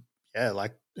 When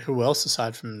who else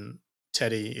aside from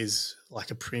Teddy is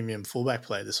like a premium fullback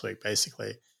player this week?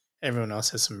 Basically, everyone else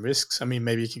has some risks. I mean,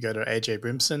 maybe you could go to AJ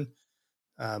Brimson,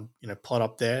 plot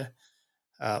up there.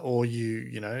 Or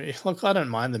look, I don't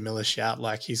mind the Miller shout.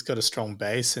 Like, he's got a strong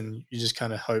base, and you just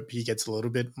kind of hope he gets a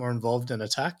little bit more involved in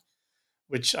attack,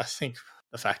 which I think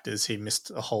the fact is he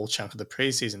missed a whole chunk of the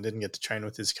preseason, didn't get to train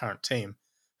with his current team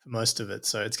for most of it.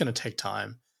 So it's going to take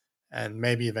time, and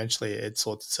maybe eventually it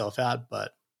sorts itself out.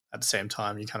 But at the same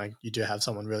time, you do have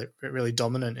someone really, really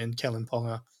dominant in Kellen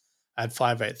Ponga at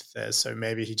 5/8 there. So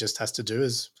maybe he just has to do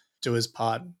his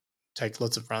part, take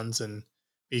lots of runs, and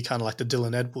be kind of like the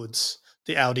Dylan Edwards.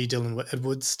 The Audi Dylan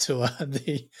Edwards to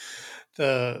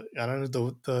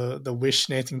the Wish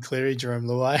Nathan Cleary Jerome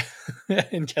Luai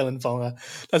in Kellen Ponga.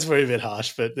 That's very a bit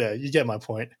harsh, but yeah, you get my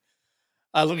point.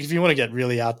 Look, if you want to get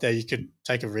really out there, you could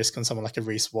take a risk on someone like a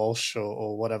Reece Walsh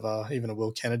or whatever, even a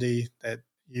Will Kennedy. That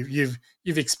you've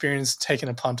experienced taking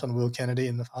a punt on Will Kennedy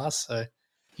in the past. So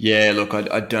yeah, look,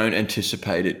 I don't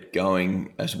anticipate it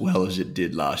going as well as it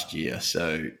did last year.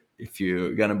 So if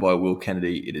you're going to buy Will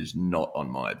Kennedy, it is not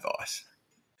on my advice.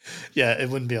 Yeah, it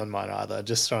wouldn't be on mine either.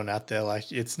 Just thrown out there,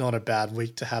 like it's not a bad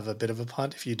week to have a bit of a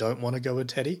punt if you don't want to go with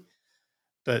Teddy.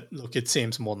 But look, it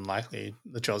seems more than likely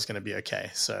Latrell's going to be okay.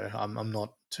 So I'm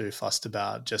not too fussed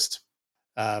about just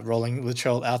rolling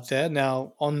Latrell out there.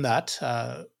 Now, on that,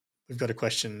 we've got a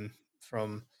question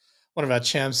from one of our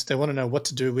champs. They want to know what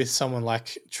to do with someone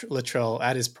like Latrell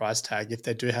at his price tag if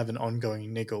they do have an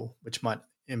ongoing niggle, which might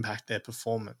impact their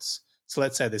performance. So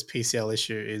let's say this PCL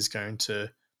issue is going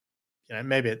to,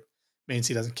 maybe it means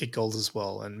he doesn't kick goals as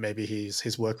well, and maybe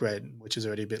his work rate, which is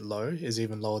already a bit low, is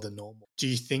even lower than normal. Do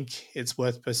you think it's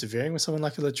worth persevering with someone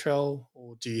like a Latrell,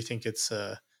 or do you think it's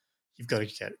you've got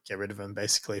to get rid of him,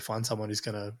 basically find someone who's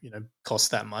going to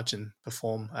cost that much and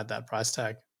perform at that price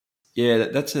tag? Yeah,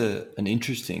 that's an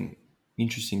interesting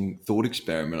thought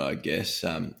experiment, I guess.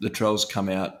 Latrell's come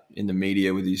out in the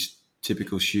media with his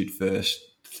typical shoot first,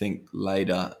 think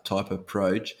later type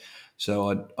approach.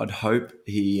 So I'd hope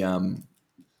he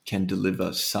can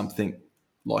deliver something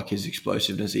like his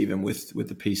explosiveness, even with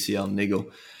the PCL niggle.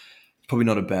 Probably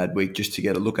not a bad week just to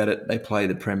get a look at it. They play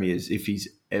the Premiers. If he's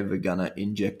ever going to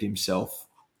inject himself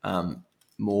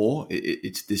more,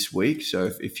 it's this week.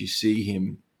 So if you see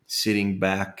him sitting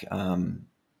back,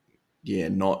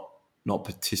 not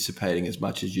participating as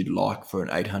much as you'd like for an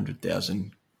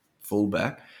 800,000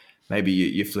 fullback, maybe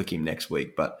you flick him next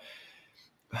week. But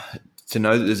to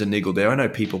know that there's a niggle there, I know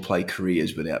people play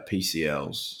careers without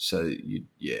PCLs, so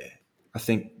I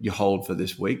think you hold for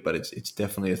this week, but it's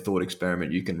definitely a thought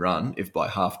experiment you can run if by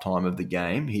halftime of the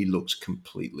game he looks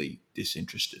completely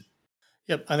disinterested.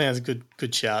 Yep, I think that's a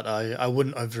good shout. I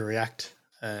wouldn't overreact.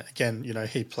 Again,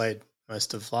 he played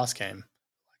most of last game,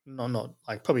 not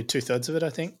like probably 2/3 of it, I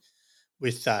think,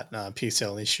 with that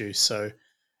PCL issue. So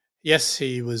yes,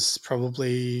 he was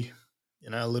probably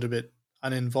a little bit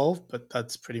uninvolved, but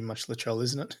that's pretty much Latrell,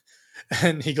 isn't it?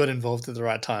 And he got involved at the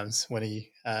right times when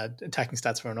he attacking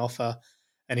stats were on offer,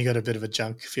 and he got a bit of a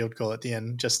junk field goal at the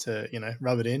end just to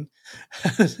rub it in.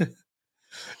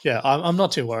 Yeah, I'm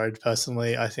not too worried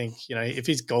personally. I think if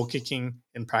he's goal kicking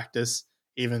in practice,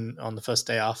 even on the first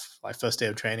day off, like first day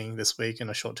of training this week in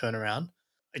a short turnaround,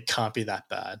 it can't be that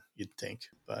bad, you'd think.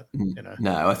 But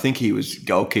no, I think he was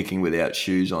goal kicking without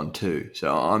shoes on too.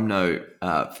 So I'm no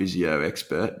physio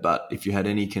expert, but if you had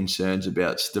any concerns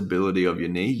about stability of your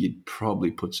knee, you'd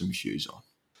probably put some shoes on.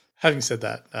 Having said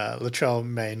that, Latrell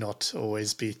may not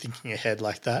always be thinking ahead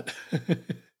like that.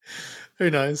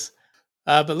 Who knows?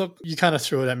 But look, you kind of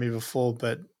threw it at me before,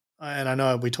 and I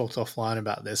know we talked offline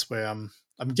about this, where I'm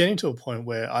getting to a point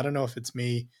where I don't know if it's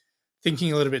me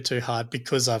thinking a little bit too hard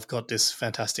because I've got this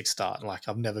fantastic start. Like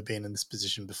I've never been in this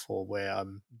position before where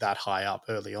I'm that high up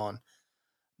early on.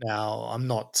 Now, I'm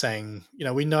not saying,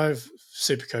 we know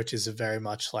super coaches are very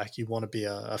much like you want to be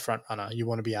a front runner. You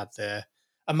want to be out there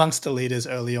amongst the leaders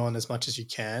early on as much as you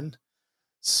can.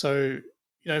 So,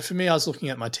 for me, I was looking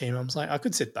at my team. I was like, I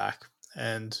could sit back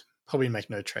and probably make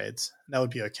no trades. That would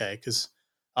be okay because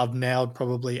I've nailed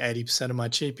probably 80% of my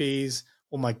cheapies,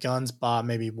 all my guns, bar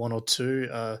maybe one or two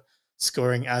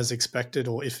scoring as expected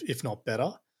or if not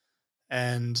better.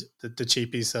 And the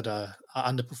cheapies that are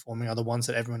underperforming are the ones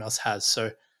that everyone else has. So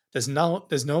there's no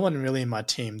one really in my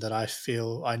team that I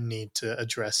feel I need to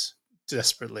address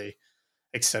desperately,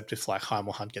 except if like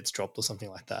Heimel Hunt gets dropped or something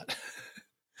like that.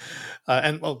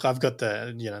 And well, I've got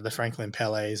the Franklin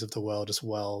Pelés of the world as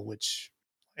well, which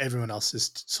everyone else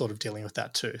is sort of dealing with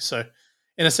that too. So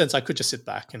in a sense, I could just sit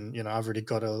back and, I've already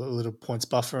got a little points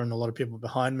buffer and a lot of people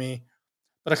behind me.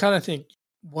 But I kind of think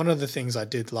one of the things I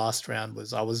did last round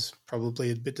was I was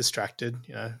probably a bit distracted.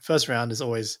 First round is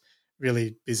always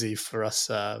really busy for us,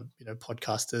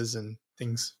 podcasters and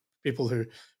things, people who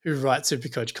write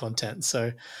Supercoach content.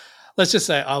 So let's just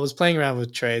say I was playing around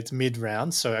with trades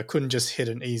mid-round, so I couldn't just hit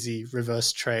an easy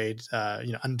reverse trade,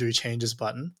 undo changes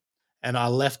button. And I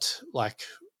left,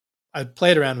 I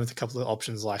played around with a couple of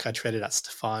options, like I traded at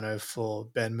Stefano for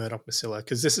Ben Murdoch-Masila,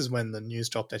 because this is when the news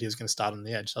dropped that he was going to start on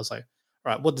the edge. So I was like,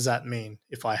 all right, what does that mean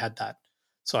if I had that?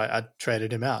 So I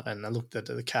traded him out and I looked at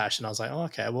the cash and I was like, oh,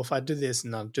 okay, well, if I do this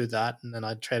and I'll do that, and then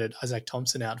I traded Isaac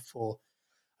Thompson out for,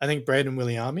 I think, Braden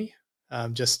Williami,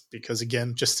 just because,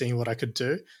 again, just seeing what I could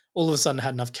do. All of a sudden I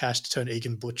had enough cash to turn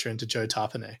Egan Butcher into Joe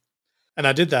Tarpanay. And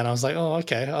I did that and I was like, oh,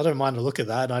 okay, I don't mind a look at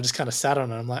that. And I just kind of sat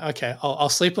on it. I'm like, okay, I'll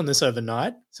sleep on this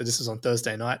overnight. So this was on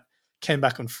Thursday night. Came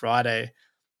back on Friday.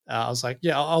 I was like,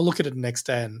 yeah, I'll look at it the next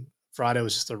day. And Friday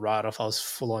was just a write-off. I was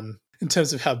full on in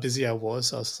terms of how busy I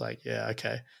was. I was like, yeah,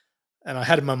 okay. And I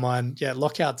had in my mind,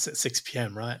 lockout's at 6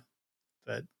 p.m., right?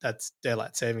 But that's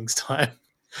daylight savings time.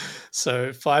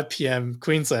 So 5 p.m.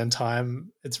 Queensland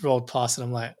time, it's rolled past and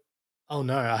I'm like, oh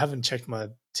no, I haven't checked my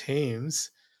teams.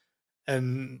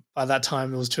 And by that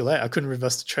time, it was too late. I couldn't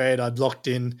reverse the trade. I'd locked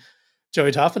in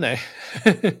Joey Tarpanay.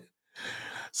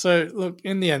 So look,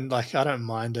 in the end, like I don't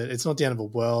mind it. It's not the end of the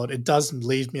world. It does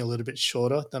leave me a little bit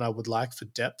shorter than I would like for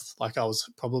depth. Like I was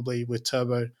probably with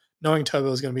Turbo, knowing Turbo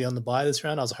was going to be on the buy this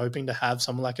round, I was hoping to have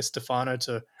someone like a Stefano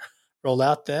to roll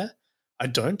out there. I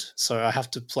don't. So I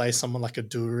have to play someone like a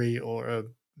Dury or a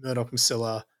Murdoch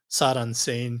Masilla, Sad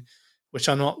Unseen, which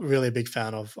I'm not really a big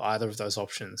fan of either of those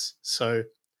options. So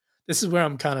this is where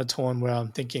I'm kind of torn, where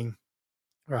I'm thinking,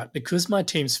 all right, because my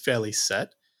team's fairly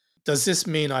set, does this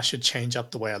mean I should change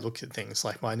up the way I look at things?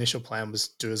 Like my initial plan was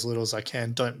do as little as I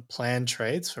can. Don't plan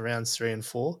trades for rounds 3 and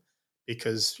 4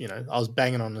 because, I was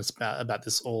banging on this about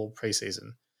this all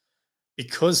preseason.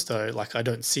 Because though, like I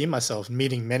don't see myself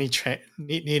needing many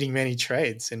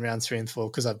trades in rounds 3 and 4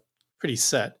 because I'm pretty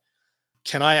set.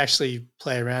 Can I actually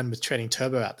play around with trading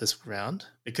Turbo out this round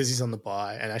because he's on the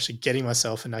buy and actually getting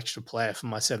myself an extra player for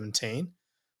my 17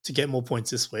 to get more points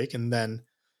this week? And then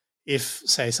if,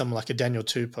 say, someone like a Daniel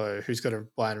Tupou who's got to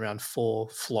buy in round 4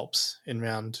 flops in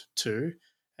round 2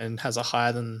 and has a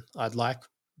higher than I'd like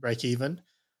break even,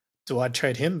 do I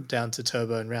trade him down to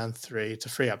Turbo in round 3 to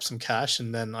free up some cash?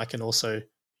 And then I can also,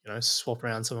 swap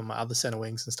around some of my other center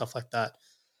wings and stuff like that.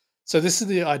 So this is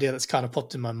the idea that's kind of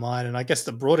popped in my mind. And I guess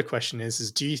the broader question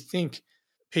is do you think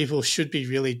people should be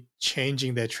really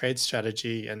changing their trade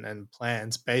strategy and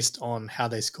plans based on how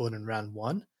they scored in round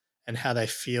 1 and how they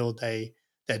feel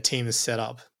their team is set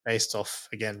up based off,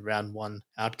 again, round 1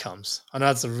 outcomes? I know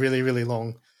it's a really, really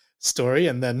long story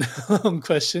and then long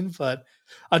question, but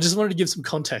I just wanted to give some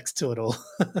context to it all.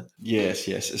 Yes.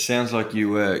 It sounds like you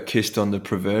were kissed on the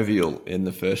proverbial in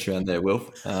the first round there,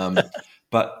 Wilf.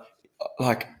 But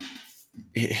like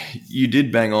you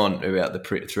did bang on about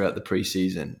throughout the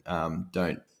preseason.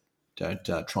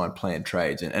 Don't try and plan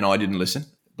trades, and I didn't listen.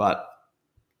 But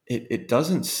it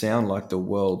doesn't sound like the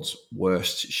world's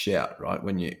worst shout, right?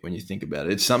 When you think about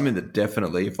it, it's something that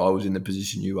definitely, if I was in the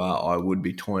position you are, I would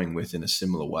be toying with in a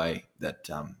similar way that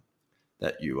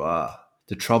you are.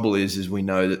 The trouble is we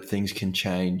know that things can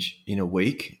change in a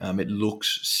week. It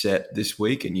looks set this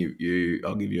week, and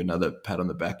I'll give you another pat on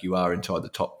the back. You are inside the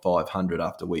top 500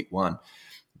 after week 1,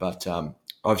 but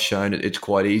I've shown it's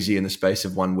quite easy in the space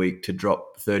of 1 week to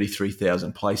drop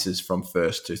 33,000 places from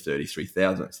first to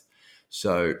 33,000th.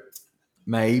 So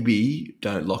maybe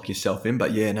don't lock yourself in,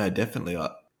 but yeah, no, definitely.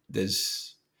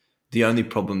 There's the only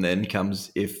problem then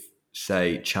comes if,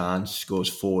 say, Chan scores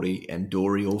 40 and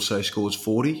Dory also scores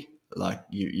 40. Like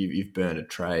you've burned a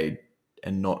trade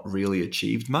and not really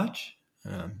achieved much.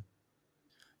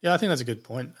 Yeah, I think that's a good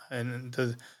point. And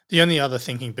the only other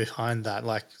thinking behind that,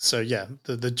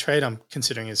 the trade I'm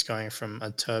considering is going from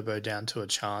a Turbo down to a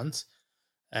Chance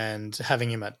and having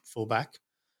him at fullback.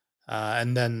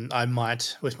 And then I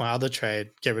might, with my other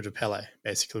trade, get rid of Pele,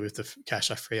 basically with the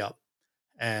cash I free up.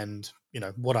 And,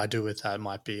 what I do with that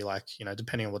might be like,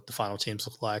 depending on what the final teams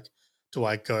look like, do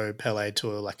I go Pele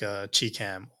to a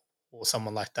Chicam or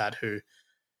someone like that who,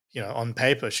 on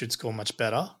paper should score much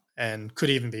better and could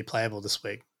even be playable this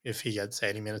week if he gets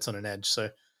 80 minutes on an edge. So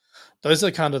those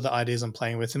are kind of the ideas I'm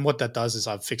playing with. And what that does is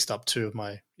I've fixed up 2 of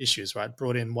my issues, right?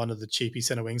 Brought in one of the cheapy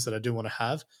center wings that I do want to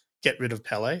have, get rid of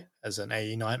Pele as an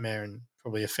AE nightmare and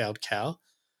probably a failed cow.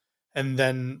 And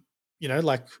then,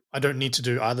 I don't need to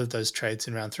do either of those trades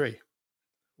in round 3,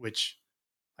 which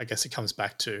I guess it comes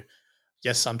back to,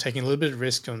 yes, I'm taking a little bit of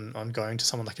risk on going to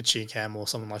someone like a Chicam or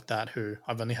someone like that who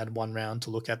I've only had 1 round to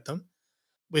look at them.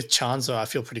 With Chanzo, I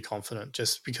feel pretty confident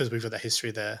just because we've got that history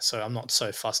there. So I'm not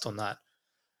so fussed on that.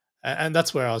 And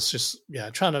that's where I was just,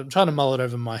 trying to mull it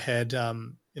over my head.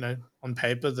 On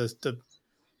paper, the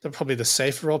probably the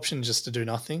safer option just to do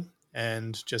nothing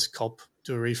and just cop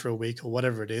Dury for a week or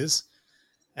whatever it is.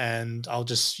 And I'll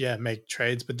just, make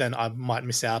trades. But then I might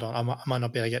miss out on, I might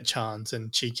not be able to get Chance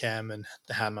and Chicam and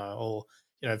the Hammer, or,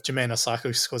 if Jermaine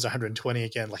Osako scores 120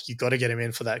 again, like you got to get him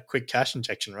in for that quick cash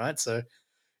injection, right? So,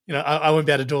 I won't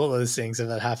be able to do all of those things if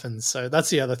that happens. So that's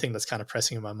the other thing that's kind of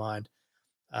pressing in my mind.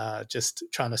 Just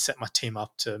trying to set my team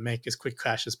up to make as quick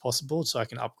cash as possible so I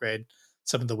can upgrade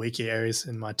some of the weaker areas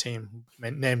in my team,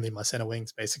 namely my center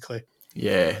wings, basically.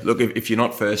 Yeah, look, if you're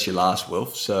not first, you're last,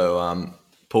 Wilf. So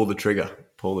pull the trigger.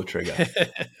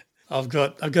 I've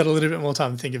got a little bit more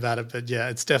time to think about it, but yeah,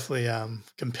 it's definitely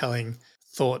compelling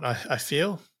thought, I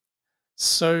feel.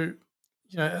 So,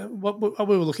 what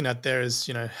we were looking at there is,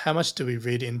 how much do we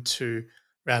read into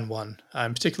round 1,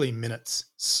 particularly minutes?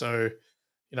 So,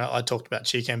 I talked about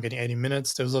Chicam getting 80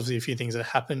 minutes. There was obviously a few things that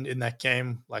happened in that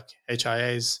game, like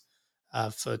HIAs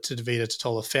for Tadavita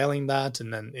Totola failing that,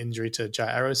 and then injury to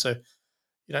Jai Arrow. So,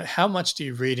 how much do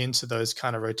you read into those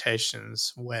kind of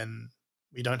rotations when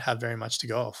we don't have very much to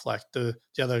go off. Like the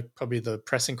other, probably the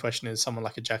pressing question is someone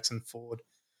like a Jackson Ford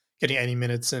getting 80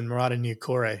 minutes and Murata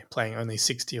Niokore playing only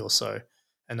 60 or so.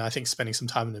 And I think spending some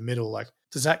time in the middle, like,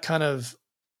 does that kind of,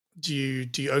 do you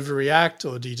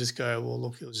overreact, or do you just go, well,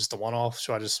 look, it was just a one-off.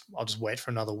 I'll just wait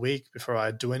for another week before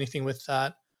I do anything with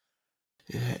that?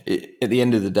 Yeah, at the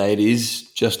end of the day, it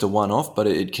is just a one-off, but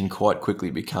it can quite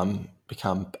quickly become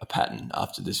a pattern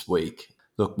after this week.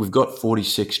 Look, we've got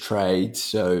 46 trades,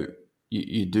 so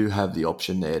you do have the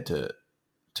option there to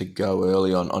go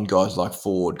early on guys like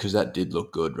Ford, because that did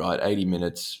look good, right? 80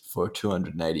 minutes for a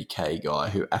 280k guy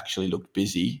who actually looked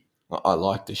busy. I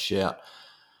like the shout,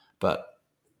 but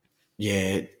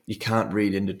yeah, you can't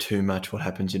read into too much what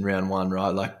happens in round one,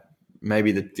 right? Like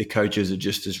maybe the coaches are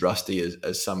just as rusty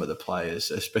as some of the players.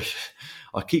 Especially,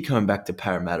 I keep coming back to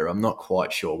Parramatta. I'm not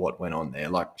quite sure what went on there.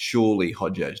 Like surely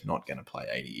Hodjo's not going to play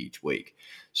 80 each week,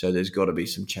 so there's got to be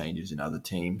some changes in other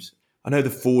teams. I know the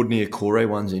Ford Niokore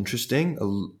one's interesting.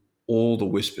 All the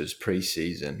whispers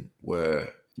pre-season were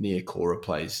Niokore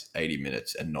plays 80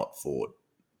 minutes and not Ford.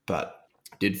 But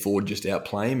did Ford just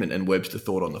outplay him and Webster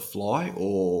thought on the fly,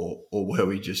 or were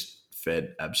we just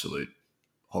fed absolute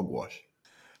hogwash?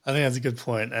 I think that's a good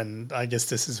point. And I guess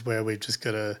this is where we've just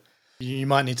got to, you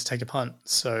might need to take a punt.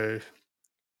 So,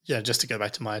 yeah, just to go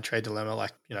back to my trade dilemma,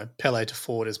 like, Pele to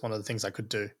Ford is one of the things I could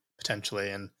do potentially.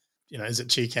 And, is it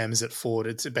Cheekham? Is it Ford?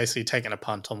 It's basically taking a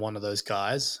punt on one of those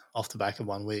guys off the back of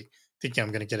 1 week, thinking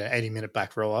I'm going to get an 80-minute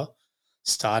back rower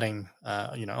starting,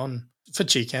 on for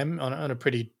Cheekham on a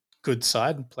pretty good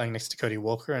side, playing next to Cody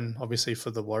Walker. And obviously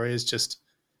for the Warriors, just,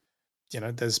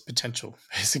 there's potential,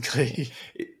 basically.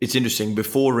 It's interesting.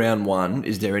 Before round one,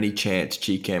 is there any chance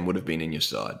Cheekham would have been in your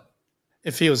side?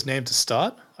 If he was named to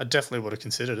start, I definitely would have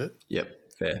considered it. Yep,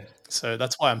 fair. So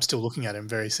that's why I'm still looking at him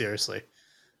very seriously.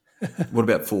 What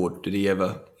about Ford? Did he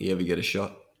ever get a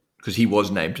shot? Because he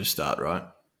was named to start, right?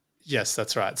 Yes,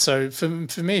 that's right. So for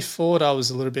me, Ford, I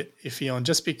was a little bit iffy on,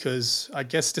 just because I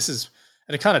guess this is,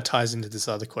 and it kind of ties into this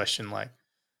other question, like,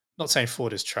 not saying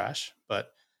Ford is trash,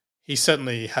 but he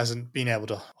certainly hasn't been able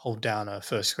to hold down a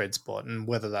first grade spot, and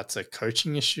whether that's a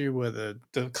coaching issue, whether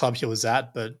the club he was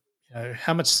at, but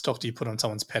how much stock do you put on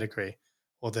someone's pedigree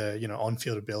or their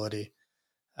on-field ability?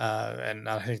 And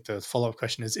I think the follow-up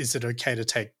question is it okay to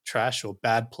take trash or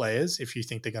bad players if you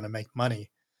think they're going to make money?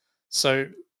 So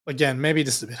again, maybe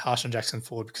this is a bit harsh on Jackson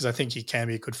Ford, because I think he can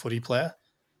be a good footy player.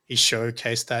 He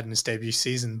showcased that in his debut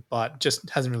season, but just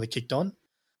hasn't really kicked on.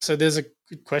 So there's a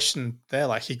good question there.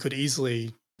 Like, he could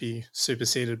easily be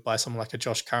superseded by someone like a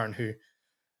Josh Curran, who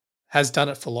has done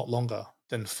it for a lot longer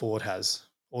than Ford has,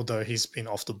 although he's been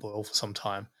off the boil for some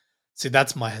time. See,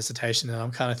 that's my hesitation. And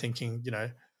I'm kind of thinking,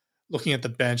 looking at the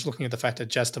bench, looking at the fact that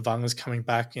Jas Tavanga's coming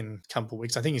back in a couple of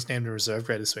weeks. I think he's named a reserve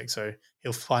grade this week, so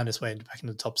he'll find his way back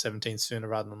into the top 17 sooner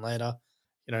rather than later.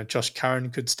 Josh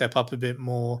Curran could step up a bit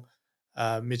more.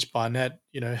 Mitch Barnett,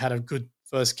 had a good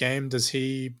first game. Does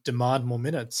he demand more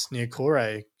minutes?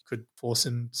 Niokore could force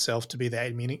himself to be the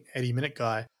 80-minute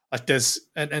guy. Like there's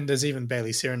even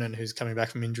Bailey Sirenen, who's coming back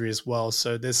from injury as well.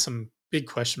 So there's some big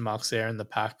question marks there in the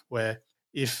pack, where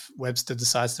if Webster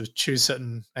decides to choose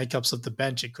certain makeups of the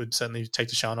bench, it could certainly take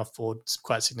the shine off Ford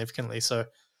quite significantly. So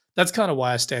that's kind of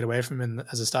why I stayed away from him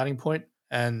as a starting point,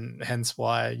 and hence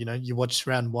why, you watched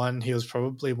round one, he was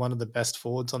probably one of the best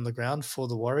forwards on the ground for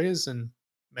the Warriors, and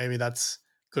maybe that's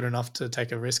good enough to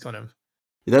take a risk on him.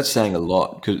 Yeah, that's saying a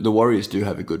lot, because the Warriors do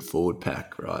have a good forward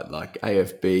pack, right? Like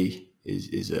AFB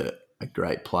is a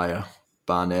great player.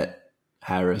 Barnett,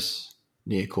 Harris,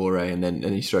 Niokore, and then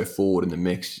you throw Ford in the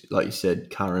mix, like you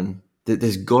said, Curran.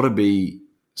 There's got to be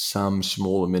some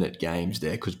smaller minute games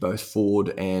there, because both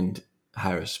Ford and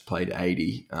Harris played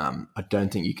 80. I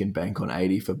don't think you can bank on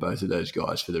 80 for both of those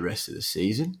guys for the rest of the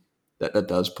season. That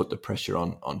does put the pressure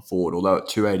on Ford, although at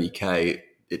 280k,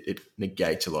 it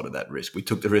negates a lot of that risk. We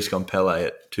took the risk on Pele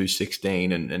at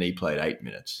 216 and he played 8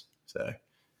 minutes. So,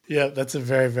 yeah, that's a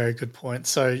very, very good point.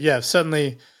 So, yeah,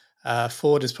 certainly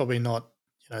Ford is probably not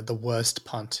the worst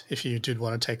punt if you did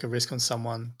want to take a risk on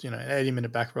someone. An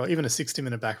 80-minute back rower, even a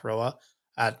 60-minute back rower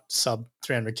at sub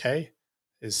 300k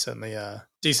is certainly a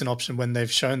decent option when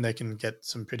they've shown they can get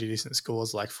some pretty decent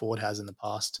scores like Ford has in the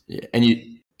past. Yeah, and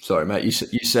sorry, mate, you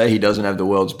say he doesn't have the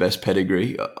world's best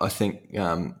pedigree. I think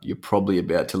you're probably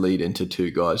about to lead into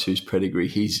two guys whose pedigree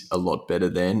he's a lot better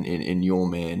than in your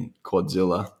man,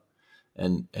 Quadzilla,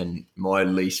 and my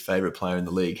least favourite player in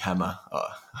the league, Hammer.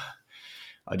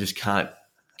 I just can't.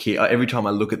 Every time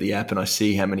I look at the app and I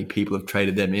see how many people have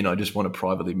traded them in, I just want to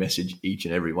privately message each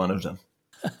and every one of them.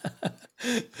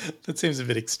 That seems a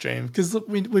bit extreme, because look,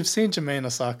 we've seen Jermaine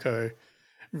Osako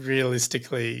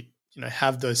realistically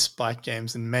have those spike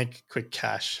games and make quick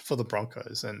cash for the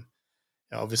Broncos. And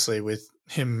obviously with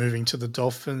him moving to the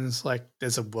Dolphins, like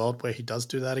there's a world where he does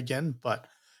do that again. But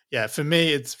yeah, for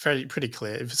me, it's pretty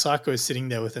clear. If Psycho is sitting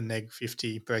there with a neg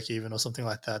 50 break even or something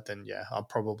like that, then yeah, I'll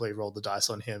probably roll the dice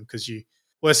on him because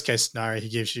worst case scenario, he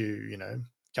gives you, a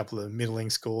couple of middling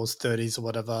scores, 30s or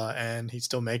whatever, and he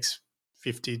still makes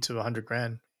 50 to 100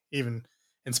 grand, even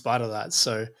in spite of that.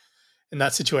 So in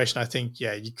that situation, I think,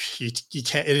 yeah, you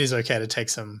can't, it is okay to take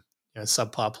some,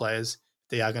 subpar players.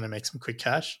 They are going to make some quick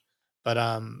cash. But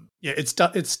yeah, it's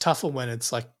tougher when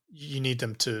it's like you need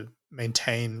them to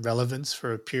maintain relevance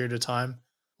for a period of time.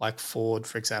 Like Ford,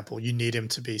 for example, you need him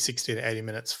to be 60 to 80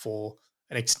 minutes for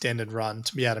an extended run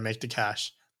to be able to make the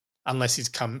cash, unless he's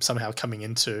somehow coming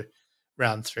into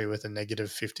round 3 with a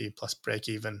negative 50 plus break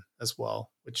even as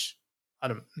well, which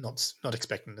I'm not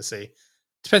expecting to see.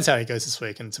 Depends how he goes this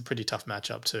week, and it's a pretty tough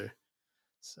matchup too.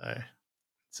 So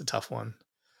it's a tough one.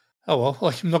 Oh, well,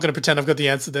 I'm not going to pretend I've got the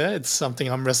answer there. It's something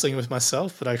I'm wrestling with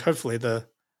myself, but hopefully the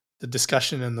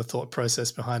discussion and the thought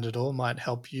process behind it all might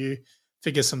help you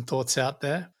figure some thoughts out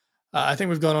there. I think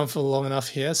we've gone on for long enough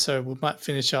here, so we might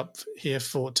finish up here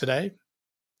for today.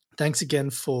 Thanks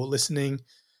again for listening.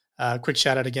 Quick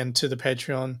shout out again to the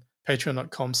Patreon,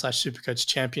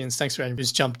 patreon.com/supercoachchampions. Thanks for everyone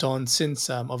who's jumped on since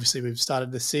obviously we've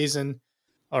started this season.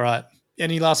 All right.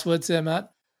 Any last words there,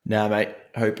 Matt? Nah, mate.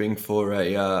 Hoping for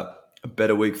a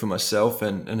better week for myself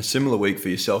and a similar week for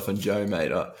yourself and Joe,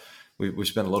 mate. We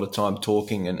spent a lot of time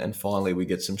talking and finally we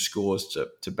get some scores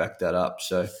to back that up.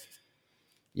 So,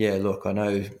 yeah, look, I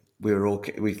know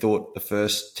we thought the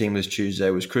first Teamless Tuesday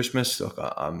was Christmas. Look,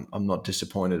 I'm not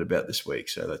disappointed about this week.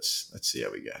 So let's see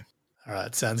how we go. All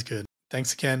right. Sounds good.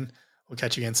 Thanks again. We'll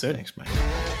catch you again soon. Thanks,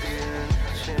 mate.